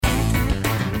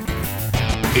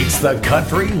It's the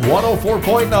Country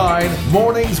 104.9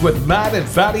 Mornings with Matt and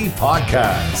Fadi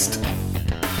podcast.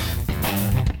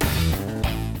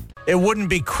 It wouldn't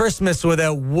be Christmas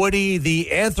without Woody, the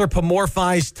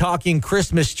anthropomorphized talking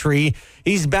Christmas tree.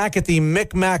 He's back at the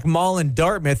Micmac Mall in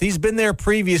Dartmouth. He's been there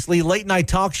previously. Late night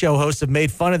talk show hosts have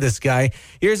made fun of this guy.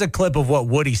 Here's a clip of what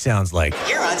Woody sounds like.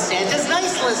 You're on Santa's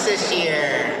nice list this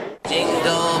year.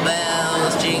 Jingle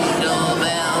bells, jingle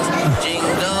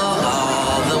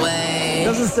all the way.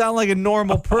 Doesn't sound like a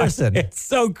normal person. It's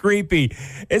so creepy.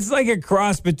 It's like a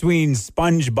cross between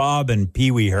SpongeBob and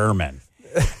Pee Wee Herman.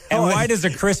 And why does a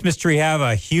Christmas tree have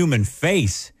a human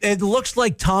face? It looks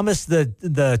like Thomas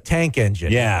the Tank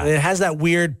Engine. Yeah. It has that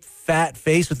weird fat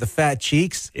face with the fat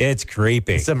cheeks. It's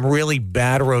creepy. Some really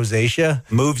bad rosacea.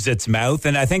 Moves its mouth,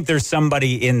 and I think there's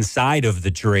somebody inside of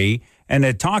the tree, and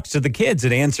it talks to the kids.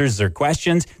 It answers their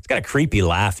questions. It's got a creepy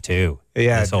laugh, too.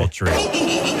 Yeah. This whole tree.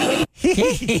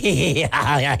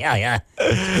 Yeah.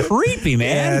 Creepy,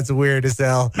 man. Yeah, it's weird as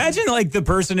hell. Imagine, like, the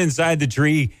person inside the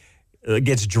tree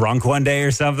gets drunk one day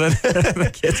or something. The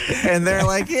kids. And they're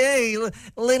like, hey,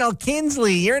 little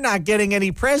Kinsley, you're not getting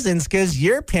any presents because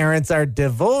your parents are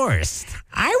divorced.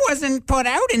 I wasn't put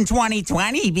out in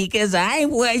 2020 because I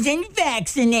wasn't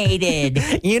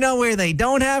vaccinated. You know where they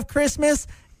don't have Christmas?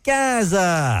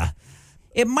 Gaza.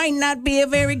 It might not be a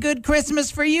very good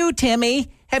Christmas for you,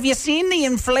 Timmy. Have you seen the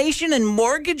inflation in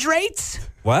mortgage rates?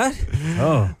 What?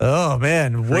 Oh,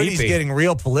 man. Woody's Creepy. getting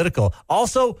real political.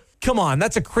 Also, come on,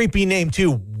 that's a creepy name,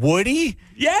 too. Woody?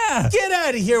 Yeah. Get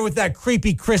out of here with that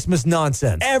creepy Christmas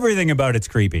nonsense. Everything about it's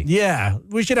creepy. Yeah,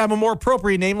 we should have a more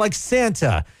appropriate name like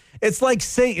Santa. It's like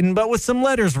Satan, but with some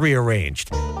letters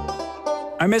rearranged.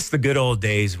 I miss the good old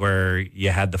days where you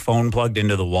had the phone plugged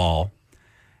into the wall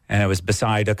and it was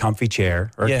beside a comfy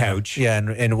chair or couch. Yeah,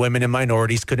 and women and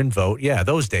minorities couldn't vote. Yeah,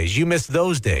 those days. You miss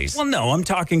those days. Well, no, I'm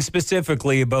talking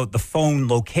specifically about the phone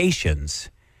locations.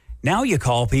 Now you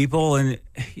call people and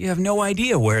you have no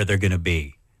idea where they're going to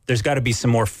be. There's got to be some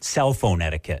more cell phone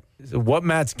etiquette. What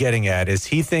Matt's getting at is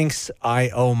he thinks I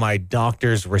owe my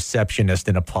doctor's receptionist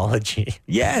an apology.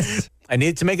 Yes. I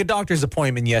needed to make a doctor's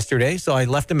appointment yesterday, so I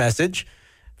left a message.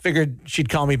 Figured she'd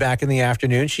call me back in the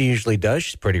afternoon. She usually does.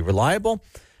 She's pretty reliable.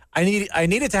 I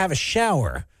needed to have a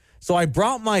shower, so I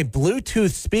brought my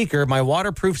Bluetooth speaker, my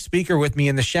waterproof speaker with me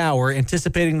in the shower,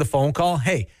 anticipating the phone call.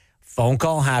 Hey, phone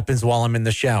call happens while I'm in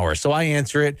the shower. So I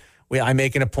answer it. I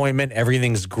make an appointment.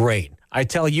 Everything's great. I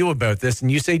tell you about this, and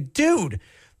you say, dude,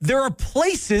 there are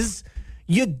places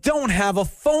you don't have a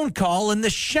phone call, and the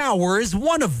shower is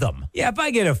one of them. Yeah, if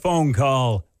I get a phone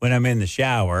call when I'm in the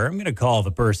shower, I'm going to call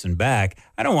the person back.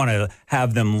 I don't want to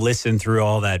have them listen through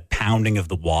all that pounding of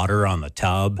the water on the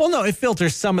tub. Well, no, it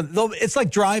filters some of it's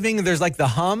like driving. There's like the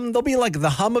hum. There'll be like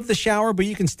the hum of the shower, but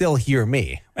you can still hear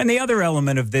me. And the other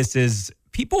element of this is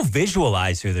people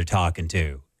visualize who they're talking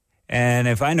to. And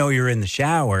if I know you're in the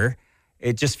shower,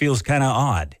 it just feels kind of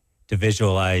odd to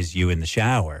visualize you in the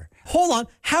shower. Hold on.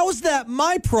 How's that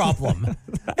my problem?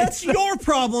 That's your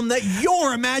problem that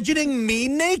you're imagining me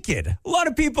naked. A lot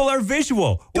of people are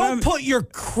visual. Don't put your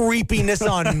creepiness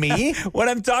on me. When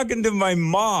I'm talking to my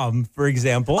mom, for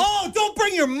example. Oh, don't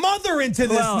bring your mother into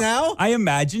this now. I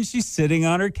imagine she's sitting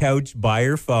on her couch by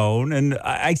her phone, and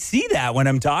I see that when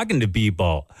I'm talking to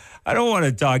people. I don't want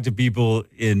to talk to people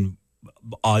in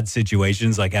odd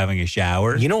situations like having a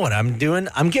shower. You know what I'm doing?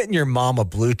 I'm getting your mom a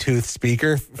Bluetooth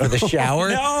speaker for the shower.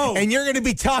 No. And you're going to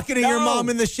be talking to your mom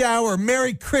in the shower.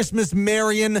 Merry Christmas,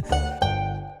 Marion.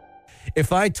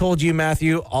 If I told you,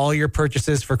 Matthew, all your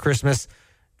purchases for Christmas,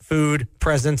 food,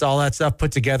 presents, all that stuff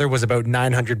put together was about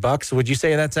 $900, would you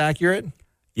say that's accurate?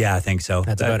 Yeah, I think so.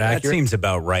 That's about accurate? That seems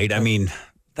about right. I mean,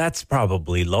 that's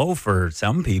probably low for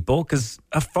some people because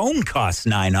a phone costs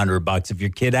 $900 if your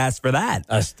kid asks for that.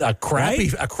 A crappy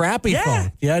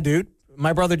phone. Yeah, dude.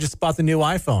 My brother just bought the new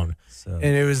iPhone, and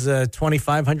it was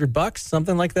 $2,500,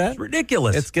 something like that. It's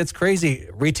ridiculous. It gets crazy.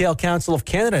 Retail Council of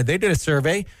Canada, they did a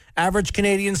survey. Average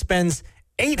Canadian spends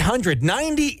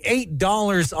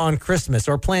 $898 on Christmas,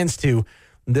 or plans to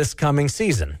this coming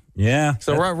season. Yeah.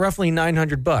 So roughly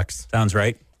 $900. Sounds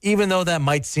right. Even though that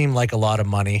might seem like a lot of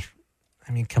money,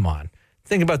 I mean, come on.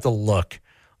 Think about the look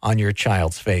on your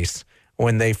child's face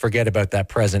when they forget about that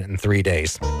present in 3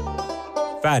 days.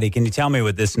 Fadi, can you tell me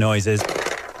what this noise is?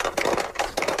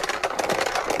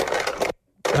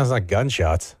 Sounds like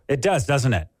gunshots. It does,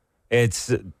 doesn't it?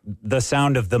 It's the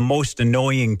sound of the most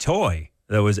annoying toy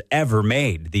that was ever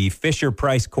made, the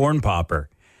Fisher-Price corn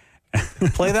popper.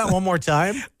 Play that one more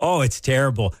time. Oh, it's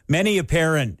terrible. Many a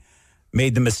parent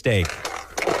made the mistake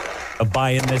of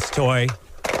buying this toy.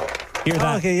 Hear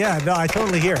that? Oh, okay, yeah. No, I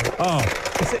totally hear it. Oh,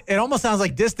 It almost sounds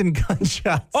like distant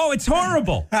gunshots. Oh, it's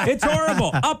horrible. It's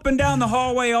horrible. Up and down the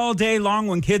hallway all day long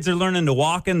when kids are learning to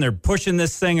walk and they're pushing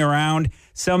this thing around.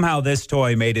 Somehow this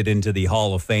toy made it into the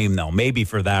Hall of Fame, though. Maybe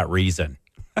for that reason.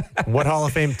 What Hall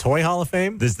of Fame? Toy Hall of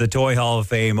Fame? This is the Toy Hall of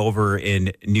Fame over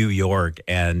in New York,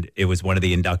 and it was one of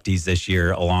the inductees this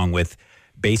year, along with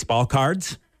baseball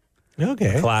cards.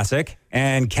 Okay. Classic.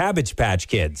 And Cabbage Patch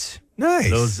Kids.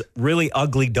 Nice. Those really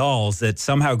ugly dolls that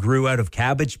somehow grew out of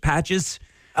cabbage patches.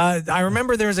 I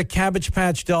remember there was a Cabbage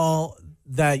Patch doll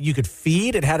that you could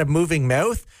feed. It had a moving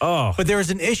mouth. Oh. But there was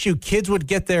an issue. Kids would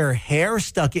get their hair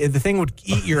stuck. The thing would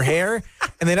eat your hair,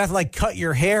 and they'd have to like cut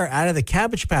your hair out of the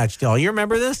Cabbage Patch doll. You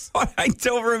remember this? I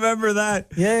don't remember that.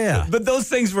 Yeah. But those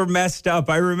things were messed up.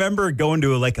 I remember going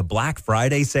to like a Black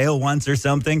Friday sale once or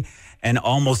something and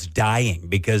almost dying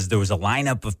because there was a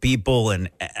lineup of people and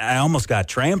I almost got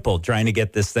trampled trying to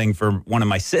get this thing for one of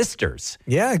my sisters.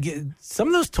 Yeah, some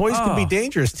of those toys can be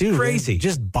dangerous too. Crazy.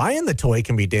 Just buying the toy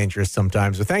can be dangerous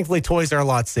sometimes. But thankfully, toys are a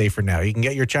lot safer now. You can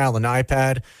get your child an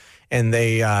iPad and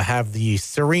they have the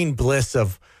serene bliss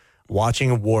of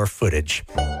watching war footage.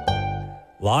 A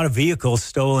lot of vehicles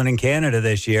stolen in Canada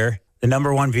this year. The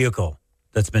number one vehicle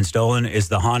that's been stolen is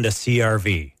the Honda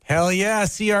CR-V. Hell yeah,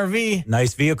 CR-V.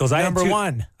 Nice vehicles. Number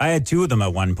one. I had two of them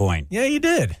at one point. Yeah, you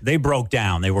did. They broke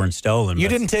down. They weren't stolen. You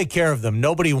but didn't take care of them.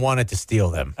 Nobody wanted to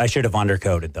steal them. I should have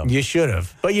undercoated them. You should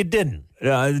have, but you didn't.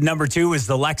 Number two is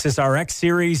the Lexus RX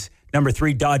series. Number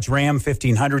three, Dodge Ram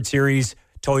 1500 series.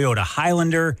 Toyota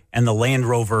Highlander, and the Land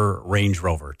Rover Range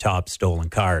Rover, top stolen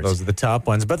cars. Those are the top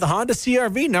ones. But the Honda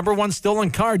CR-V, number one stolen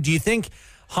car. Do you think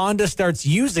Honda starts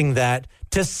using that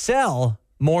to sell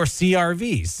more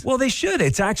CR-Vs? Well, they should.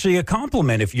 It's actually a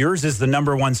compliment. If yours is the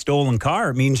number one stolen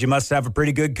car, it means you must have a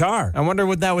pretty good car. I wonder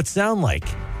what that would sound like.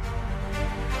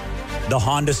 The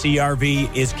Honda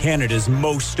CR-V is Canada's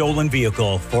most stolen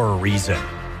vehicle for a reason.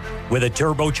 With a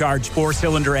turbocharged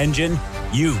four-cylinder engine,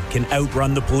 you can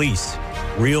outrun the police.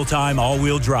 Real-time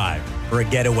all-wheel drive for a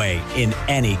getaway in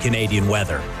any Canadian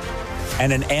weather.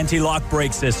 And an anti-lock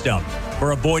brake system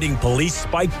for avoiding police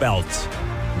spike belts.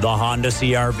 The Honda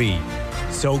CR-V.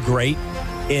 So great,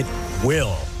 it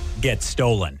will get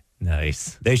stolen.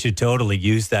 Nice. They should totally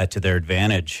use that to their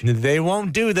advantage. They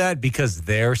won't do that because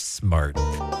they're smart.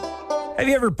 Have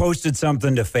you ever posted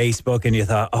something to Facebook and you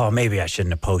thought, oh, maybe I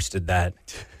shouldn't have posted that?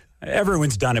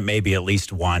 Everyone's done it maybe at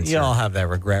least once. You all have that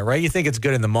regret, right? You think it's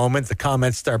good in the moment. The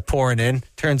comments start pouring in.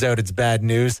 Turns out it's bad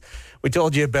news. We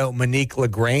told you about Monique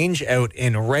LaGrange out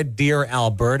in Red Deer,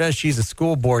 Alberta. She's a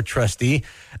school board trustee.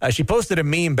 She posted a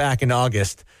meme back in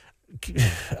August.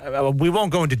 We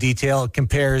won't go into detail. It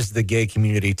compares the gay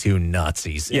community to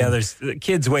Nazis. Yeah, there's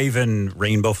kids waving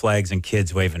rainbow flags and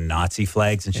kids waving Nazi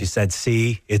flags. And she said,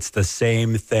 see, it's the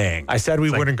same thing. I said we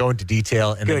wouldn't go into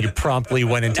detail, and then you promptly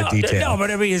went into detail. No,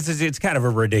 but I mean, it's kind of a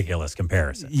ridiculous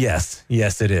comparison. Yes,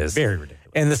 it is. Very ridiculous.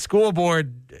 And the school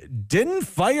board didn't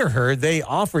fire her. They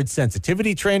offered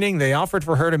sensitivity training. They offered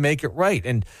for her to make it right.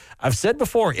 And I've said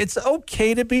before, it's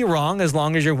okay to be wrong as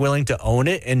long as you're willing to own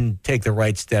it and take the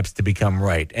right steps to become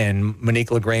right. And Monique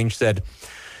LaGrange said,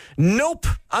 nope,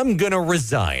 I'm going to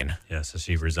resign. Yeah, so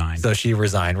she resigned. So she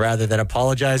resigned. Rather than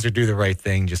apologize or do the right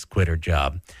thing, just quit her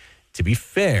job. To be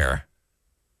fair,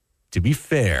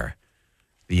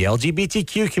 the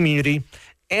LGBTQ community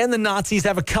and the Nazis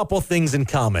have a couple things in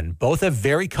common. Both have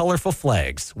very colorful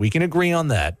flags. We can agree on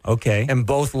that. Okay. And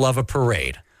both love a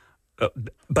parade.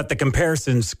 But the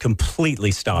comparisons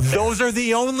completely stop there. Those are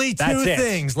the only two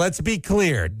things. Let's be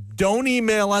clear. Don't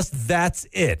email us. That's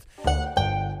it.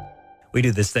 We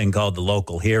do this thing called the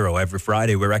Local Hero. Every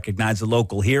Friday, we recognize a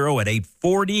local hero at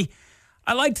 8:40.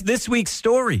 I liked this week's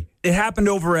story. It happened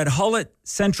over at Hullet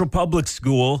Central Public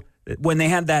School. When they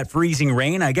had that freezing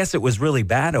rain, I guess it was really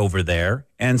bad over there.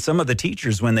 And some of the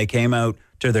teachers, when they came out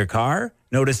to their car,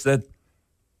 noticed that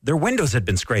their windows had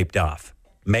been scraped off.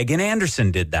 Megan Anderson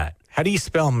did that. How do you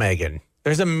spell Megan?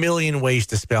 There's a million ways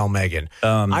to spell Megan.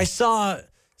 I saw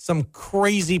some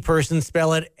crazy person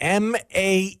spell it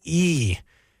M-A-E.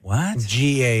 What?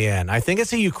 G-A-N. I think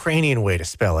it's a Ukrainian way to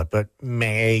spell it, but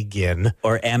Megan.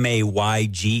 Or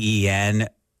M-A-Y-G-E-N,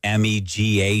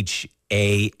 M-E-G-H-A-N-N.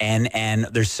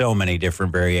 There's so many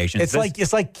different variations. It's like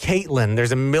Caitlin.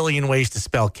 There's a million ways to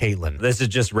spell Caitlin. This is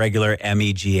just regular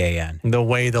M-E-G-A-N. The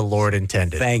way the Lord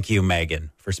intended. Thank you,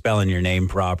 Megan, for spelling your name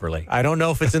properly. I don't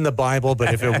know if it's in the Bible,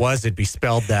 but if it was, it'd be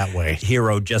spelled that way.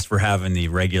 Hero just for having the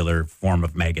regular form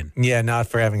of Megan. Yeah, not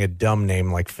for having a dumb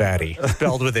name like Fadi,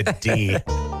 spelled with a D.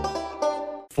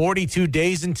 42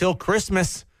 days until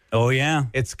Christmas. Oh, yeah.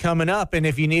 It's coming up, and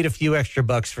if you need a few extra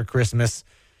bucks for Christmas,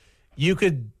 you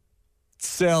could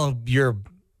sell your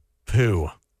poo.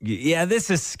 Yeah, this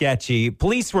is sketchy.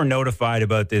 Police were notified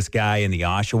about this guy in the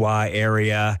Oshawa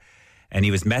area, and he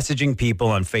was messaging people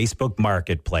on Facebook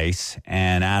Marketplace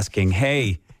and asking,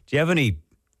 hey, do you have any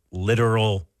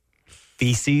literal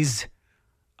feces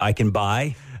I can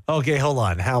buy? Okay, hold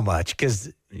on. How much?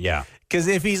 Because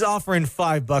if he's offering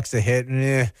 $5 a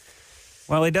hit,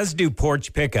 Well, he does do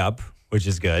porch pickup, which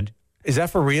is good. Is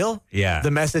that for real? Yeah.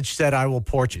 The message said, I will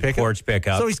porch pickup. Porch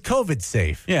pickup. So he's COVID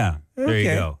safe. Yeah, there you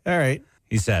go. All right.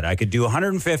 He said, I could do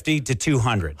 $150 to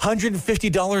 $200.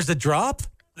 $150 a drop?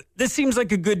 This seems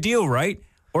like a good deal, right?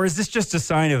 Or is this just a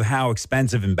sign of how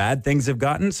expensive and bad things have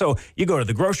gotten? So you go to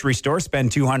the grocery store,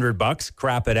 spend $200,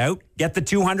 crap it out, get the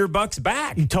 $200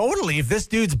 back. Totally. If this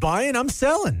dude's buying, I'm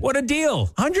selling. What a deal.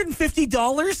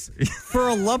 $150 for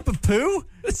a lump of poo?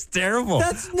 That's terrible.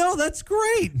 That's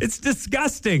great. It's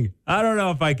disgusting. I don't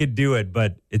know if I could do it,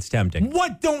 but it's tempting.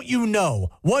 What don't you know?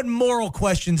 What moral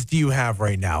questions do you have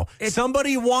right now?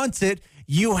 Somebody wants it.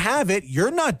 You have it.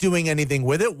 You're not doing anything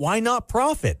with it. Why not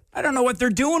profit? I don't know what they're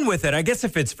doing with it. I guess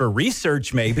if it's for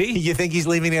research, maybe. You think he's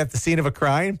leaving it at the scene of a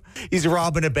crime? He's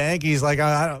robbing a bank. He's like,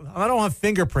 I don't want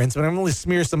fingerprints, but I'm going to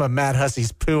smear some of Matt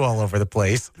Hussey's poo all over the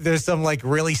place. There's some like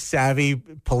really savvy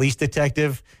police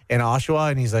detective in Oshawa,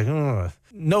 and he's like,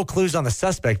 no clues on the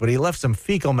suspect, but he left some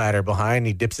fecal matter behind.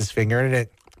 He dips his finger in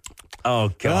it. Oh,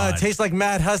 God. It tastes like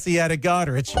Matt Hussey out of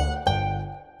Goderich.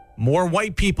 More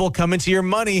white people coming to your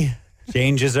money.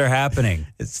 Changes are happening.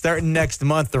 It's starting next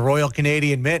month. The Royal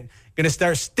Canadian Mint going to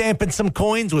start stamping some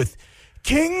coins with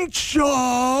King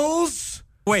Charles.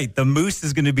 Wait, the moose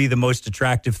is going to be the most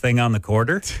attractive thing on the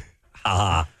quarter?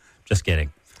 Haha. Just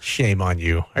kidding. Shame on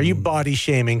you. Are you body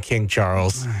shaming King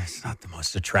Charles? He's not the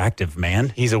most attractive,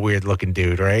 man. He's a weird looking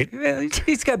dude, right?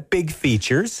 He's got big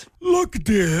features. Look,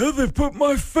 dear, they put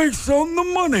my face on the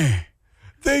money.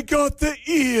 They got the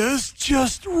ears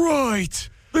just right.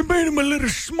 They made him a little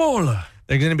smaller.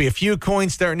 There's going to be a few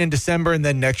coins starting in December, and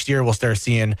then next year we'll start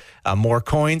seeing more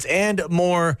coins and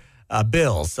more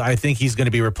bills. I think he's going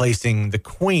to be replacing the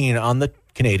Queen on the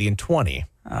Canadian 20.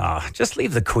 Oh, just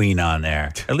leave the Queen on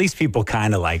there. At least people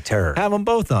kind of liked her. Have them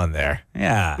both on there.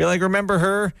 Yeah. You're like, remember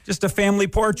her? Just a family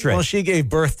portrait. Well, she gave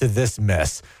birth to this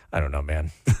mess. I don't know,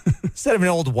 man. Instead of an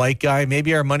old white guy,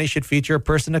 maybe our money should feature a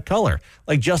person of color,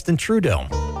 like Justin Trudeau.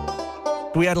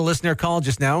 We had a listener call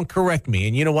just now and correct me.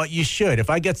 And you know what? You should. If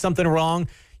I get something wrong,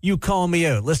 you call me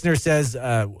out. Listener says,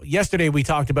 yesterday we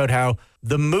talked about how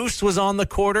the moose was on the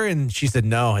quarter. And she said,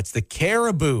 no, it's the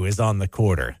caribou is on the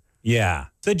quarter. Yeah.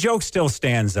 The joke still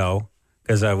stands, though,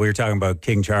 because we were talking about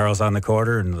King Charles on the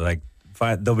quarter. And like,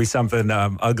 there'll be something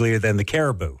uglier than the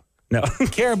caribou. No.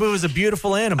 Caribou is a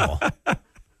beautiful animal.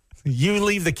 You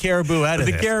leave the caribou out of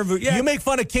the this. Caribou, yeah. You make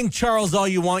fun of King Charles all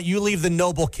you want. You leave the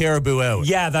noble caribou out.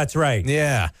 Yeah, that's right.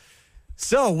 Yeah.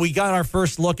 So we got our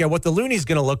first look at what the Looney's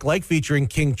going to look like featuring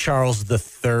King Charles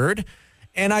III.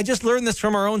 And I just learned this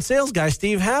from our own sales guy,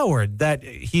 Steve Howard, that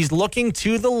he's looking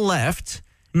to the left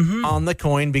on the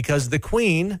coin because the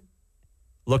Queen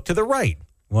looked to the right.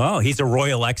 Well, he's a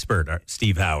royal expert,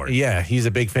 Steve Howard. Yeah, he's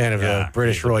a big fan of the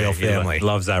British royal family. He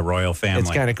loves that royal family.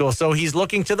 It's kind of cool. So he's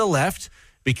looking to the left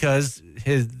because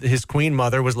his queen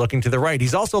mother was looking to the right.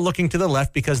 He's also looking to the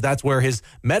left because that's where his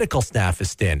medical staff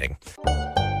is standing.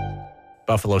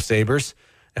 Buffalo Sabres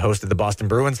hosted the Boston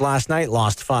Bruins last night,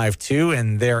 lost 5-2,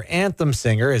 and their anthem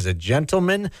singer is a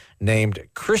gentleman named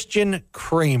Christian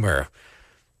Kramer.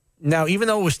 Now, even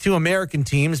though it was two American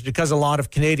teams, because a lot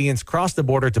of Canadians cross the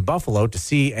border to Buffalo to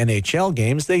see NHL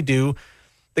games, they do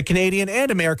the Canadian and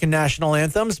American national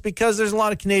anthems because there's a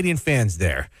lot of Canadian fans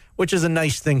there, which is a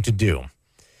nice thing to do.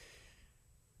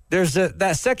 There's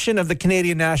that section of the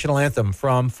Canadian national anthem,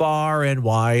 From Far and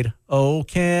Wide, Oh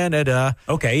Canada.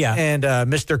 Okay, yeah. And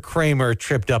Mr. Kramer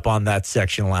tripped up on that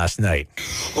section last night.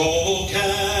 Oh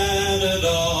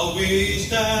Canada, we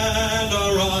stand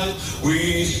aright,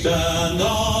 we stand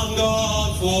on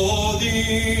God for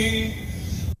thee.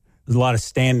 There's a lot of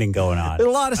standing going on. There's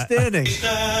a lot of standing. We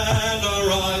stand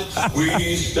aright,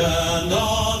 we stand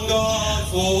on God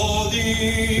for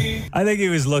thee. I think he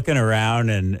was looking around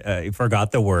and he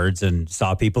forgot the words and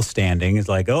saw people standing. He's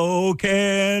like, oh,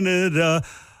 Canada,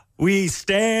 we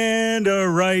stand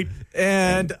aright.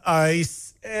 And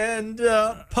ice and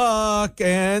puck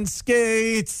and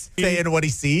skates. Saying what he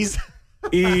sees.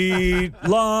 Eat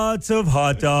lots of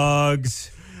hot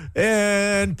dogs.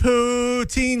 And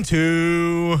poutine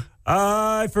too.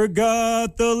 I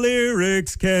forgot the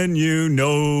lyrics. Can you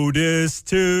notice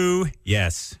too?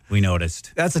 Yes, we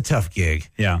noticed. That's a tough gig.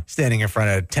 Yeah. Standing in front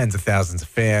of tens of thousands of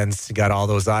fans. You got all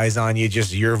those eyes on you.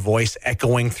 Just your voice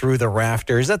echoing through the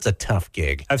rafters. That's a tough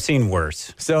gig. I've seen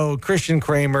worse. So Christian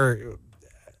Kramer,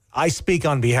 I speak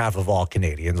on behalf of all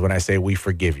Canadians when I say we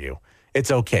forgive you.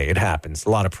 It's okay. It happens. A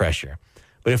lot of pressure.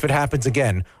 But if it happens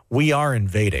again, we are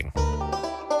invading.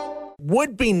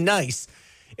 Would be nice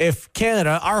if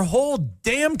Canada, our whole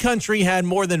damn country, had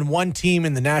more than one team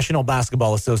in the National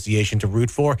Basketball Association to root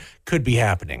for. Could be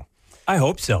happening. I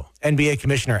hope so. NBA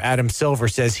Commissioner Adam Silver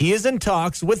says he is in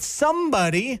talks with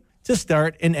somebody to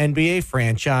start an NBA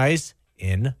franchise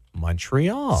in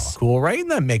Montreal. Cool, right?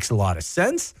 And that makes a lot of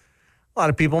sense. A lot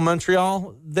of people in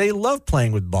Montreal, they love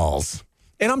playing with balls.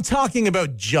 And I'm talking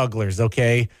about jugglers,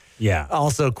 okay? Yeah.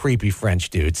 Also creepy French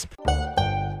dudes.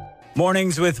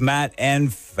 Mornings with Matt and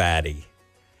Fadi.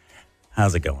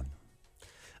 How's it going?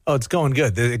 Oh, it's going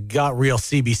good. It got real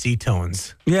CBC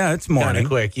tones. Yeah, it's morning. Kinda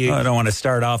quick. I don't want to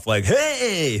start off like,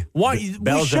 hey! Why?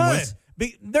 We should.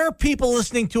 There are people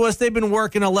listening to us. They've been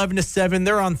working 11 to 7.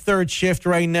 They're on third shift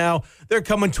right now. They're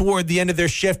coming toward the end of their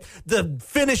shift. The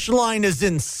finish line is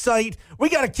in sight. We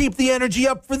got to keep the energy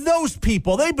up for those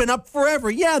people. They've been up forever.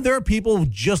 Yeah, there are people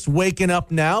just waking up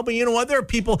now, but you know what? There are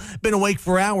people been awake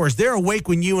for hours. They're awake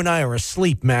when you and I are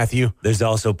asleep, Matthew. There's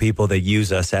also people that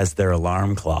use us as their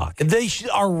alarm clock. They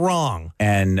are wrong.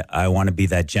 And I want to be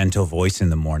that gentle voice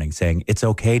in the morning saying, it's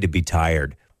okay to be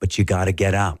tired, but you got to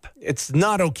get up. It's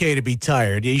not okay to be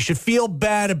tired. You should feel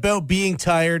bad about being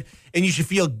tired, and you should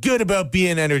feel good about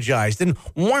being energized. And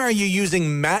why are you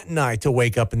using Matt and I to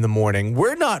wake up in the morning?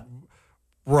 We're not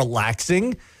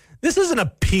relaxing. This isn't a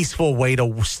peaceful way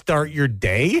to start your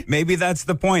day. Maybe that's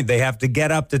the point. They have to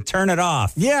get up to turn it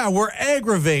off. Yeah, we're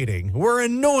aggravating. We're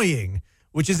annoying,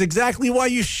 which is exactly why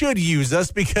you should use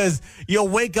us, because you'll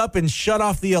wake up and shut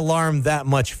off the alarm that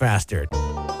much faster.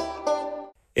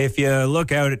 If you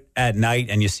look out at night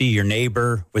and you see your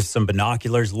neighbor with some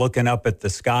binoculars looking up at the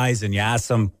skies and you ask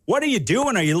them, what are you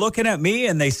doing? Are you looking at me?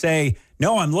 And they say,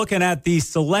 no, I'm looking at the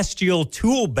celestial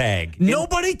tool bag.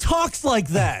 Nobody talks like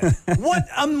that. What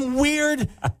a weird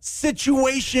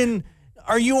situation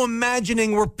are you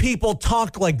imagining where people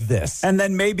talk like this? And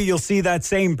then maybe you'll see that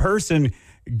same person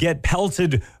get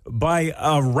pelted by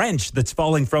a wrench that's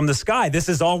falling from the sky. This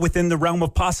is all within the realm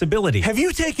of possibility. Have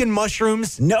you taken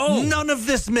mushrooms? No. None of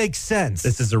this makes sense.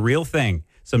 This is a real thing.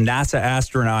 Some NASA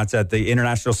astronauts at the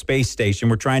International Space Station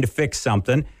were trying to fix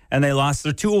something, and they lost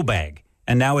their tool bag.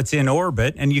 And now it's in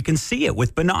orbit, and you can see it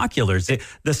with binoculars.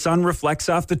 The sun reflects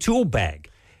off the tool bag.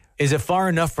 Is it far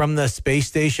enough from the space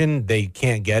station they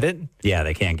can't get it? Yeah,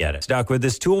 they can't get it. Stuck with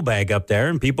this tool bag up there,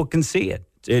 and people can see it.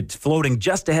 It's floating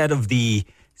just ahead of the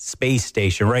space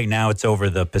station. Right now, it's over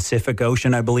the Pacific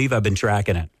Ocean, I believe. I've been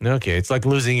tracking it. Okay, it's like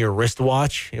losing your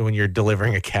wristwatch when you're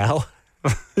delivering a cow.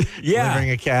 Yeah. Delivering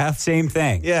a calf. Same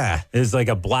thing. Yeah. It's like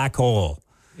a black hole.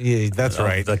 Yeah, that's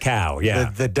right. The cow,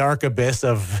 yeah. The dark abyss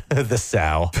of the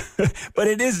sow. But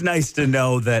it is nice to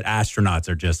know that astronauts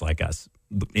are just like us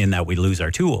in that we lose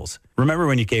our tools. Remember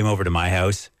when you came over to my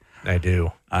house? I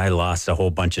do. I lost a whole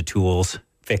bunch of tools.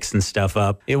 Fixing stuff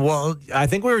up. Yeah, well, I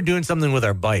think we were doing something with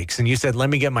our bikes, and you said, let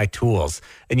me get my tools.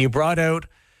 And you brought out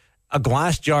a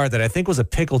glass jar that I think was a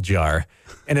pickle jar,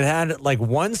 and it had like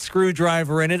one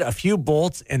screwdriver in it, a few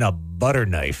bolts, and a butter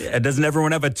knife. Yeah, doesn't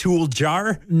everyone have a tool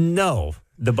jar? No.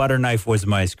 The butter knife was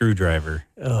my screwdriver.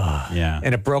 Ugh. Yeah.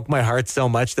 And it broke my heart so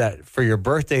much that for your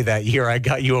birthday that year, I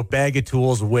got you a bag of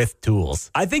tools with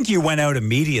tools. I think you went out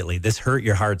immediately. This hurt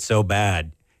your heart so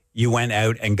bad. You went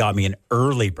out and got me an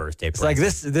early birthday present.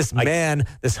 It's like this man,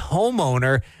 this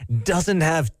homeowner doesn't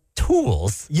have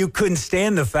tools. You couldn't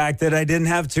stand the fact that I didn't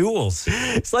have tools.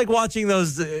 It's like watching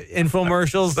those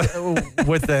infomercials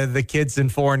with the kids in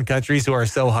foreign countries who are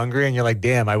so hungry, and you're like,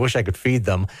 damn, I wish I could feed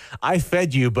them. I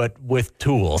fed you, but with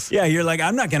tools. Yeah, you're like,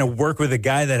 I'm not going to work with a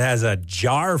guy that has a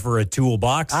jar for a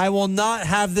toolbox. I will not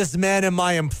have this man in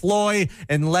my employ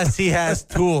unless he has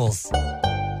tools.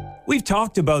 We've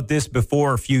talked about this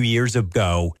before a few years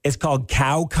ago. It's called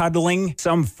cow cuddling.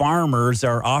 Some farmers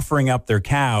are offering up their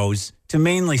cows to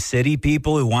mainly city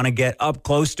people who want to get up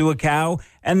close to a cow,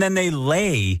 and then they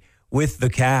lay with the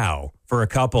cow for a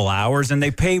couple hours, and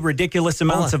they pay ridiculous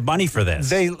amounts of money for this.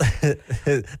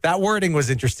 That wording was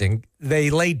interesting. They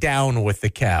lay down with the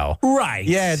cow. Right.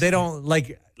 Yeah, they don't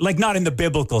like not in the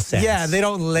biblical sense. Yeah, they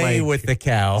don't lay Like with the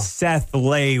cow. Seth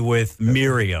lay with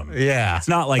Miriam. Yeah. It's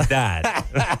not like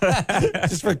that.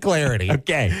 Just for clarity.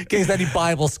 Okay. In case any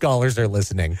Bible scholars are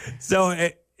listening. So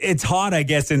it's hot, I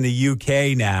guess, in the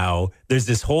UK now. There's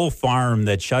this whole farm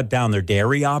that shut down their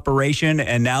dairy operation,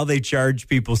 and now they charge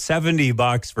people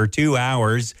 $70 for 2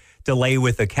 hours to lay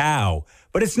with a cow.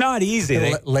 But it's not easy.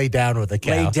 They Lay down with a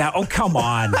cow. lay down. Oh, come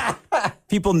on.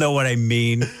 People know what I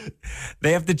mean.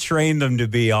 They have to train them to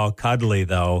be all cuddly,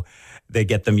 though. They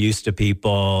get them used to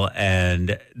people,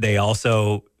 and they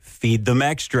also feed them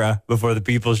extra before the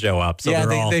people show up. So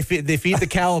they feed the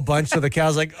cow a bunch, so the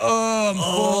cow's like, oh, I'm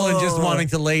full and just wanting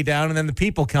to lay down. And then the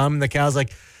people come, and the cow's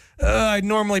like, I'd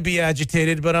normally be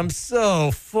agitated, but I'm so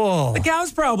full. The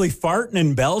cow's probably farting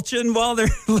and belching while they're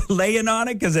laying on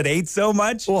it because it ate so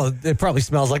much. Well, it probably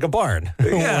smells like a barn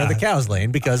where the cow's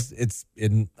laying because it's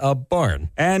in a barn.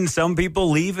 And some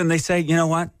people leave and they say, you know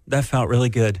what? That felt really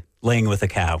good, laying with a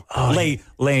cow.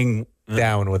 Laying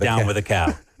down with a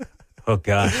cow. Oh,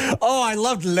 God. Oh, I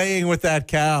loved laying with that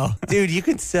cow. Dude, you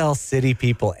can sell city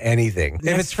people anything.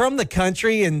 If it's from the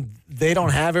country and they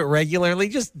don't have it regularly,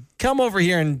 just come over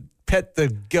here and pet the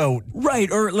goat. Right,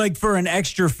 or like for an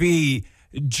extra fee,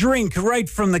 drink right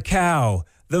from the cow.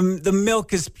 The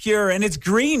milk is pure and it's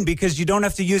green because you don't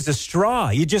have to use a straw.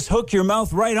 You just hook your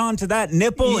mouth right onto that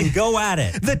nipple and go at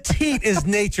it. The teat is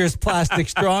nature's plastic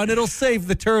straw, and it'll save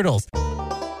the turtles.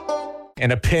 In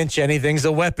a pinch, anything's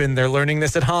a weapon. They're learning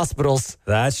this at hospitals.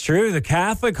 That's true. The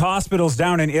Catholic hospitals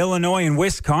down in Illinois and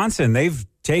Wisconsin, they've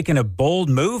taken a bold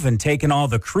move and taken all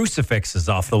the crucifixes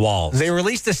off the walls. They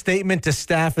released a statement to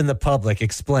staff and the public.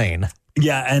 Explain.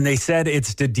 Yeah, and they said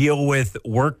it's to deal with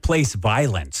workplace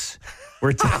violence.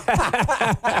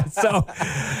 So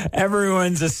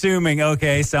everyone's assuming,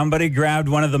 okay, somebody grabbed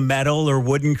one of the metal or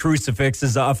wooden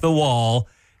crucifixes off the wall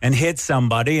and hit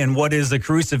somebody. And what is a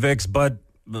crucifix but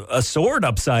a sword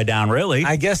upside down, really?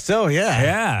 I guess so,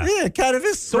 yeah. Yeah, it kind of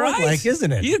is sword-like, right?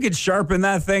 Isn't it? You could sharpen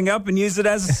that thing up and use it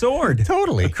as a sword.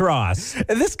 Totally. Across.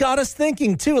 And this got us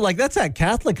thinking, too. Like, that's at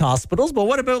Catholic hospitals, but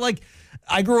what about, like,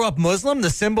 I grew up Muslim.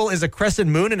 The symbol is a crescent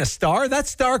moon and a star. That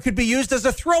star could be used as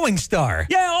a throwing star.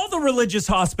 Yeah, all the religious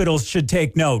hospitals should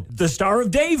take note. The Star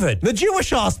of David. The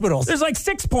Jewish hospitals. There's like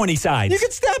 6 pointy sides. You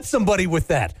could stab somebody with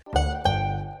that.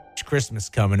 Christmas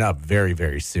coming up very,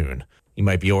 very soon. You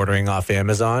might be ordering off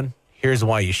Amazon. Here's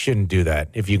why you shouldn't do that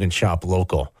if you can shop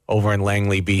local. Over in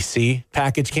Langley, BC,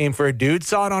 package came for a dude,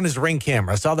 saw it on his Ring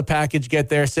camera, saw the package get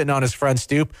there sitting on his front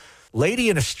stoop. Lady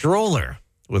in a stroller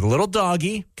with a little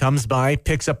doggy comes by,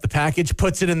 picks up the package,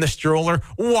 puts it in the stroller,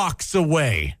 walks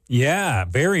away. Yeah,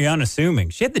 very unassuming.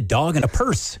 She had the dog in a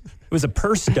purse. It was a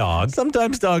purse dog.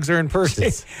 Sometimes dogs are in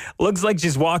purses. Looks like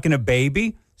she's walking a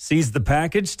baby. Sees the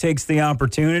package, takes the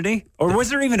opportunity. Or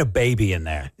was there even a baby in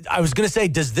there? I was going to say,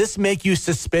 does this make you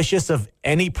suspicious of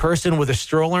any person with a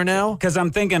stroller now? Because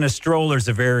I'm thinking a stroller's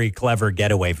a very clever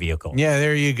getaway vehicle. Yeah,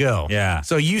 there you go. Yeah.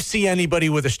 So you see anybody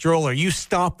with a stroller, you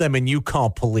stop them and you call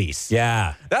police.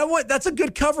 Yeah. That's a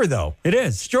good cover, though. It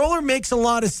is. Stroller makes a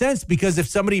lot of sense because if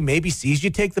somebody maybe sees you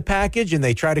take the package and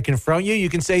they try to confront you, you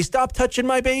can say, stop touching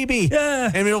my baby. Yeah.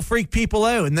 And it'll freak people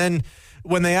out. And then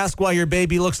when they ask why your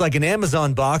baby looks like an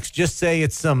Amazon box, just say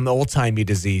it's some old-timey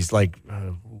disease like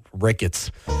rickets.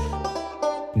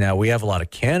 Now, we have a lot of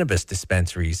cannabis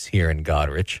dispensaries here in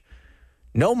Goderich.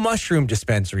 No mushroom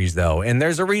dispensaries, though, and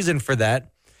there's a reason for that.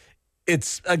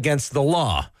 It's against the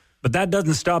law. But that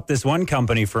doesn't stop this one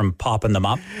company from popping them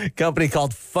up. A company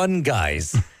called Fun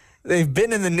Guys. They've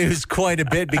been in the news quite a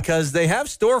bit because they have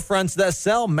storefronts that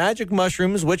sell magic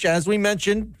mushrooms, which, as we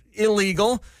mentioned,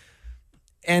 illegal.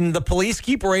 And the police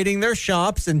keep raiding their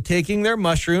shops and taking their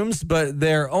mushrooms, but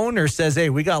their owner says, hey,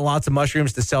 we got lots of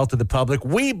mushrooms to sell to the public.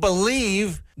 We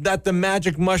believe that the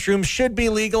magic mushrooms should be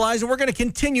legalized, and we're going to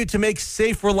continue to make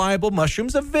safe, reliable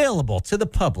mushrooms available to the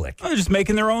public. Oh, they're just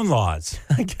making their own laws.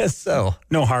 I guess so.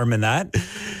 No harm in that.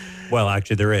 Well,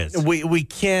 actually, there is. We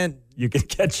can't. You can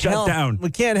get shut down.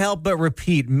 We can't help but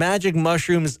repeat, magic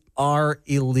mushrooms are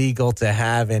illegal to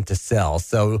have and to sell.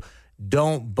 So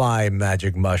don't buy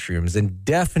magic mushrooms, and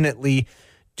definitely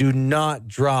do not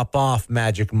drop off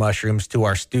magic mushrooms to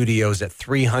our studios at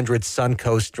 300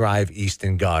 Suncoast Drive East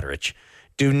in Goderich.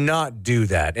 Do not do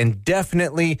that. And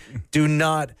definitely do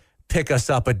not pick us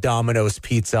up a Domino's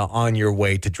pizza on your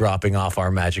way to dropping off our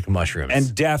magic mushrooms.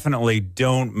 And definitely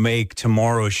don't make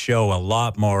tomorrow's show a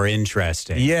lot more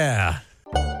interesting. Yeah.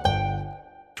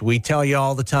 We tell you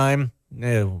all the time,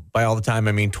 by all the time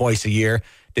I mean twice a year,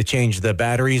 to change the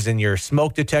batteries in your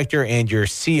smoke detector and your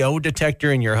CO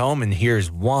detector in your home, and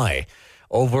here's why.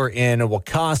 Over in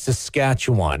Wakaw,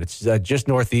 Saskatchewan, it's just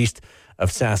northeast of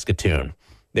Saskatoon,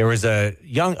 there was a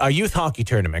youth hockey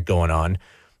tournament going on,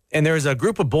 and there was a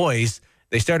group of boys.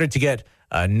 They started to get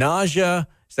nausea,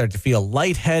 started to feel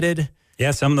lightheaded.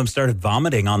 Yeah, some of them started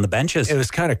vomiting on the benches. It was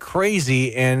kind of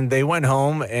crazy, and they went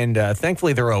home, and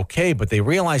thankfully they're okay, but they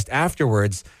realized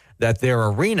afterwards that their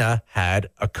arena had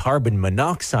a carbon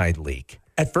monoxide leak.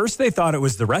 At first, they thought it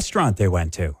was the restaurant they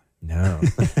went to. No.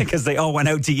 Because they all went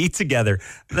out to eat together.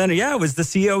 Then, yeah, it was the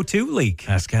CO2 leak.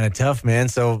 That's kind of tough, man.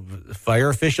 So fire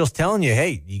officials telling you,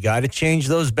 hey, you got to change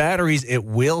those batteries. It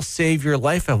will save your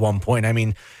life at one point. I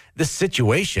mean, this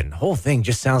situation, whole thing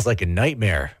just sounds like a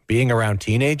nightmare. Being around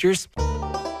teenagers.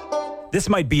 This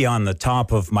might be on the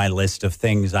top of my list of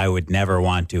things I would never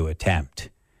want to attempt.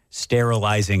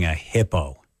 Sterilizing a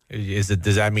hippo. Does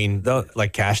that mean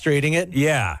like castrating it?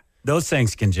 Yeah, those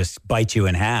things can just bite you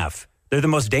in half. They're the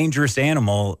most dangerous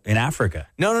animal in Africa.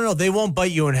 No. They won't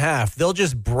bite you in half. They'll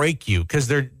just break you because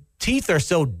their teeth are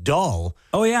so dull.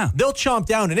 Oh, yeah. They'll chomp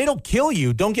down and it'll kill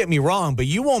you. Don't get me wrong, but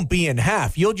you won't be in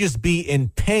half. You'll just be in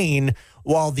pain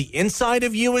while the inside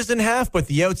of you is in half, but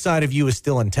the outside of you is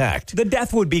still intact. The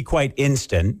death would be quite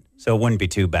instant, so it wouldn't be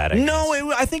too bad, I guess.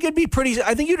 I think it'd be pretty.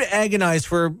 I think you'd agonize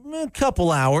for a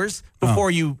couple hours before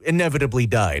you inevitably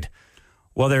died.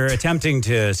 Well, they're attempting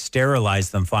to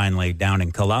sterilize them finally down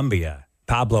in Colombia.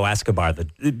 Pablo Escobar,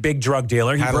 the big drug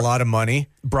dealer, Had a lot of money.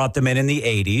 Brought them in the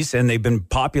 80s, and they've been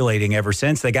populating ever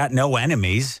since. They got no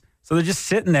enemies. So they're just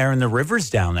sitting there in the rivers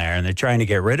down there, and they're trying to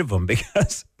get rid of them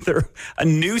because they're a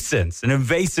nuisance, an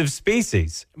invasive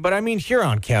species. But I mean,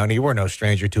 Huron County, we're no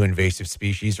stranger to invasive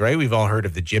species, right? We've all heard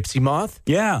of the gypsy moth.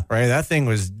 Yeah. Right? That thing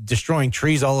was destroying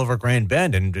trees all over Grand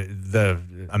Bend, and the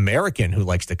American who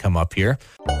likes to come up here.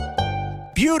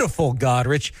 Beautiful,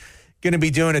 Godrich. Going to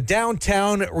be doing a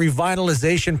downtown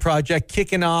revitalization project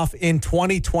kicking off in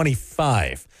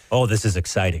 2025. Oh, this is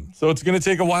exciting. So it's going to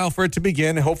take a while for it to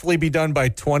begin, hopefully be done by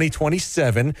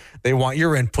 2027. They want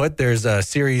your input. There's a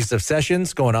series of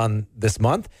sessions going on this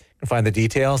month. You can find the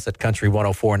details at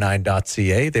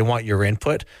country1049.ca. They want your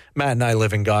input. Matt and I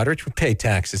live in Goderich. We pay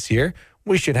taxes here.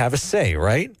 We should have a say,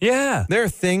 right? Yeah. There are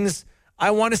things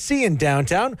I want to see in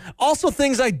downtown. Also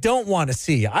things I don't want to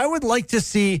see. I would like to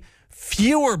see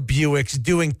fewer Buicks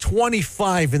doing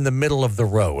 25 in the middle of the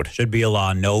road. Should be a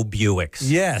law, no Buicks.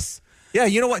 Yes. Yeah,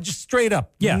 you know what? Just straight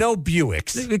up. Yeah. No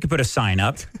Buicks. We could put a sign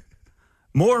up.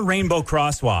 More rainbow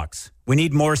crosswalks. We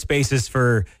need more spaces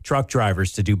for truck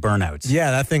drivers to do burnouts.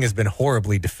 Yeah, that thing has been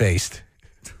horribly defaced.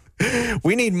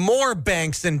 We need more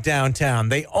banks in downtown.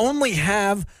 They only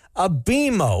have a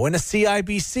BMO and a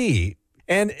CIBC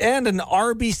and an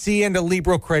RBC and a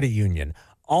Libro Credit Union.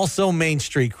 Also Main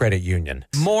Street Credit Union.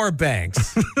 More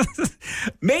banks.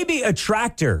 Maybe a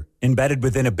tractor embedded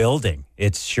within a building.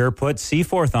 It's sure put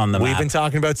Seaforth on the map. We've been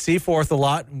talking about Seaforth a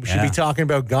lot. We should be talking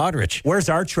about Godrich. Where's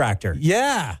our tractor?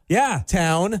 Yeah.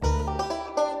 Town.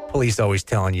 Police always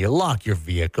telling you, lock your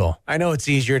vehicle. I know it's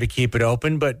easier to keep it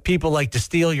open, but people like to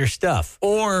steal your stuff.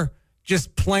 Or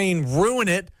just plain ruin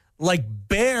it like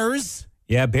bears.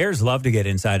 Yeah, bears love to get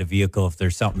inside a vehicle if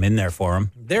there's something in there for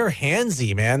them. They're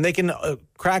handsy, man. They can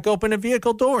crack open a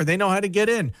vehicle door. They know how to get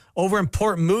in. Over in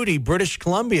Port Moody, British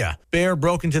Columbia, bear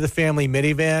broke into the family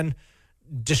minivan,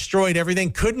 destroyed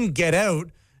everything, couldn't get out,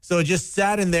 so it just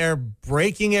sat in there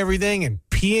breaking everything and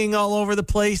peeing all over the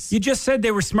place. You just said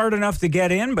they were smart enough to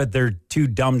get in, but they're too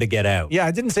dumb to get out. Yeah,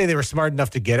 I didn't say they were smart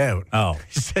enough to get out. Oh. I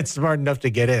said smart enough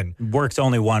to get in. Works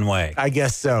only one way. I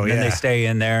guess so, And then they stay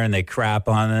in there and they crap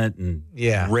on it and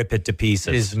rip it to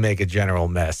pieces. Just make a general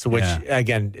mess, which,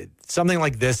 again, something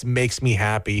like this makes me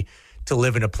happy to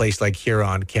live in a place like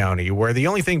Huron County, where the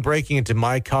only thing breaking into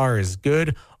my car is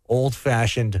good,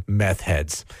 old-fashioned meth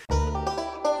heads.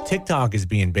 TikTok is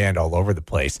being banned all over the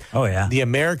place. Oh, yeah. The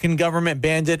American government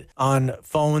banned it on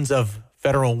phones of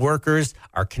federal workers.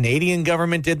 Our Canadian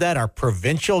government did that. Our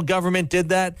provincial government did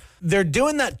that. They're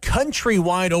doing that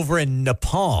countrywide over in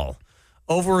Nepal,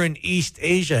 over in East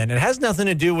Asia. And it has nothing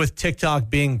to do with TikTok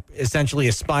being essentially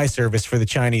a spy service for the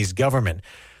Chinese government.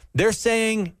 They're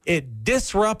saying it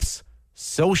disrupts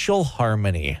social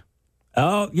harmony.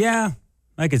 Oh, yeah.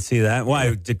 I could see that.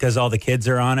 Why? Because all the kids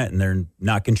are on it and they're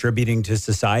not contributing to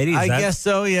society? I guess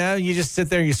so, yeah. You just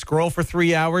sit there, you scroll for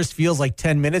 3 hours, feels like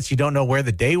 10 minutes. You don't know where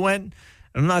the day went.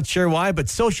 I'm not sure why, but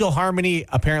social harmony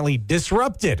apparently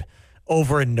disrupted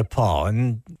over in Nepal.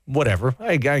 And whatever,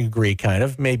 I agree, kind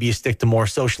of. Maybe you stick to more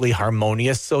socially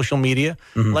harmonious social media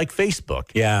like Facebook.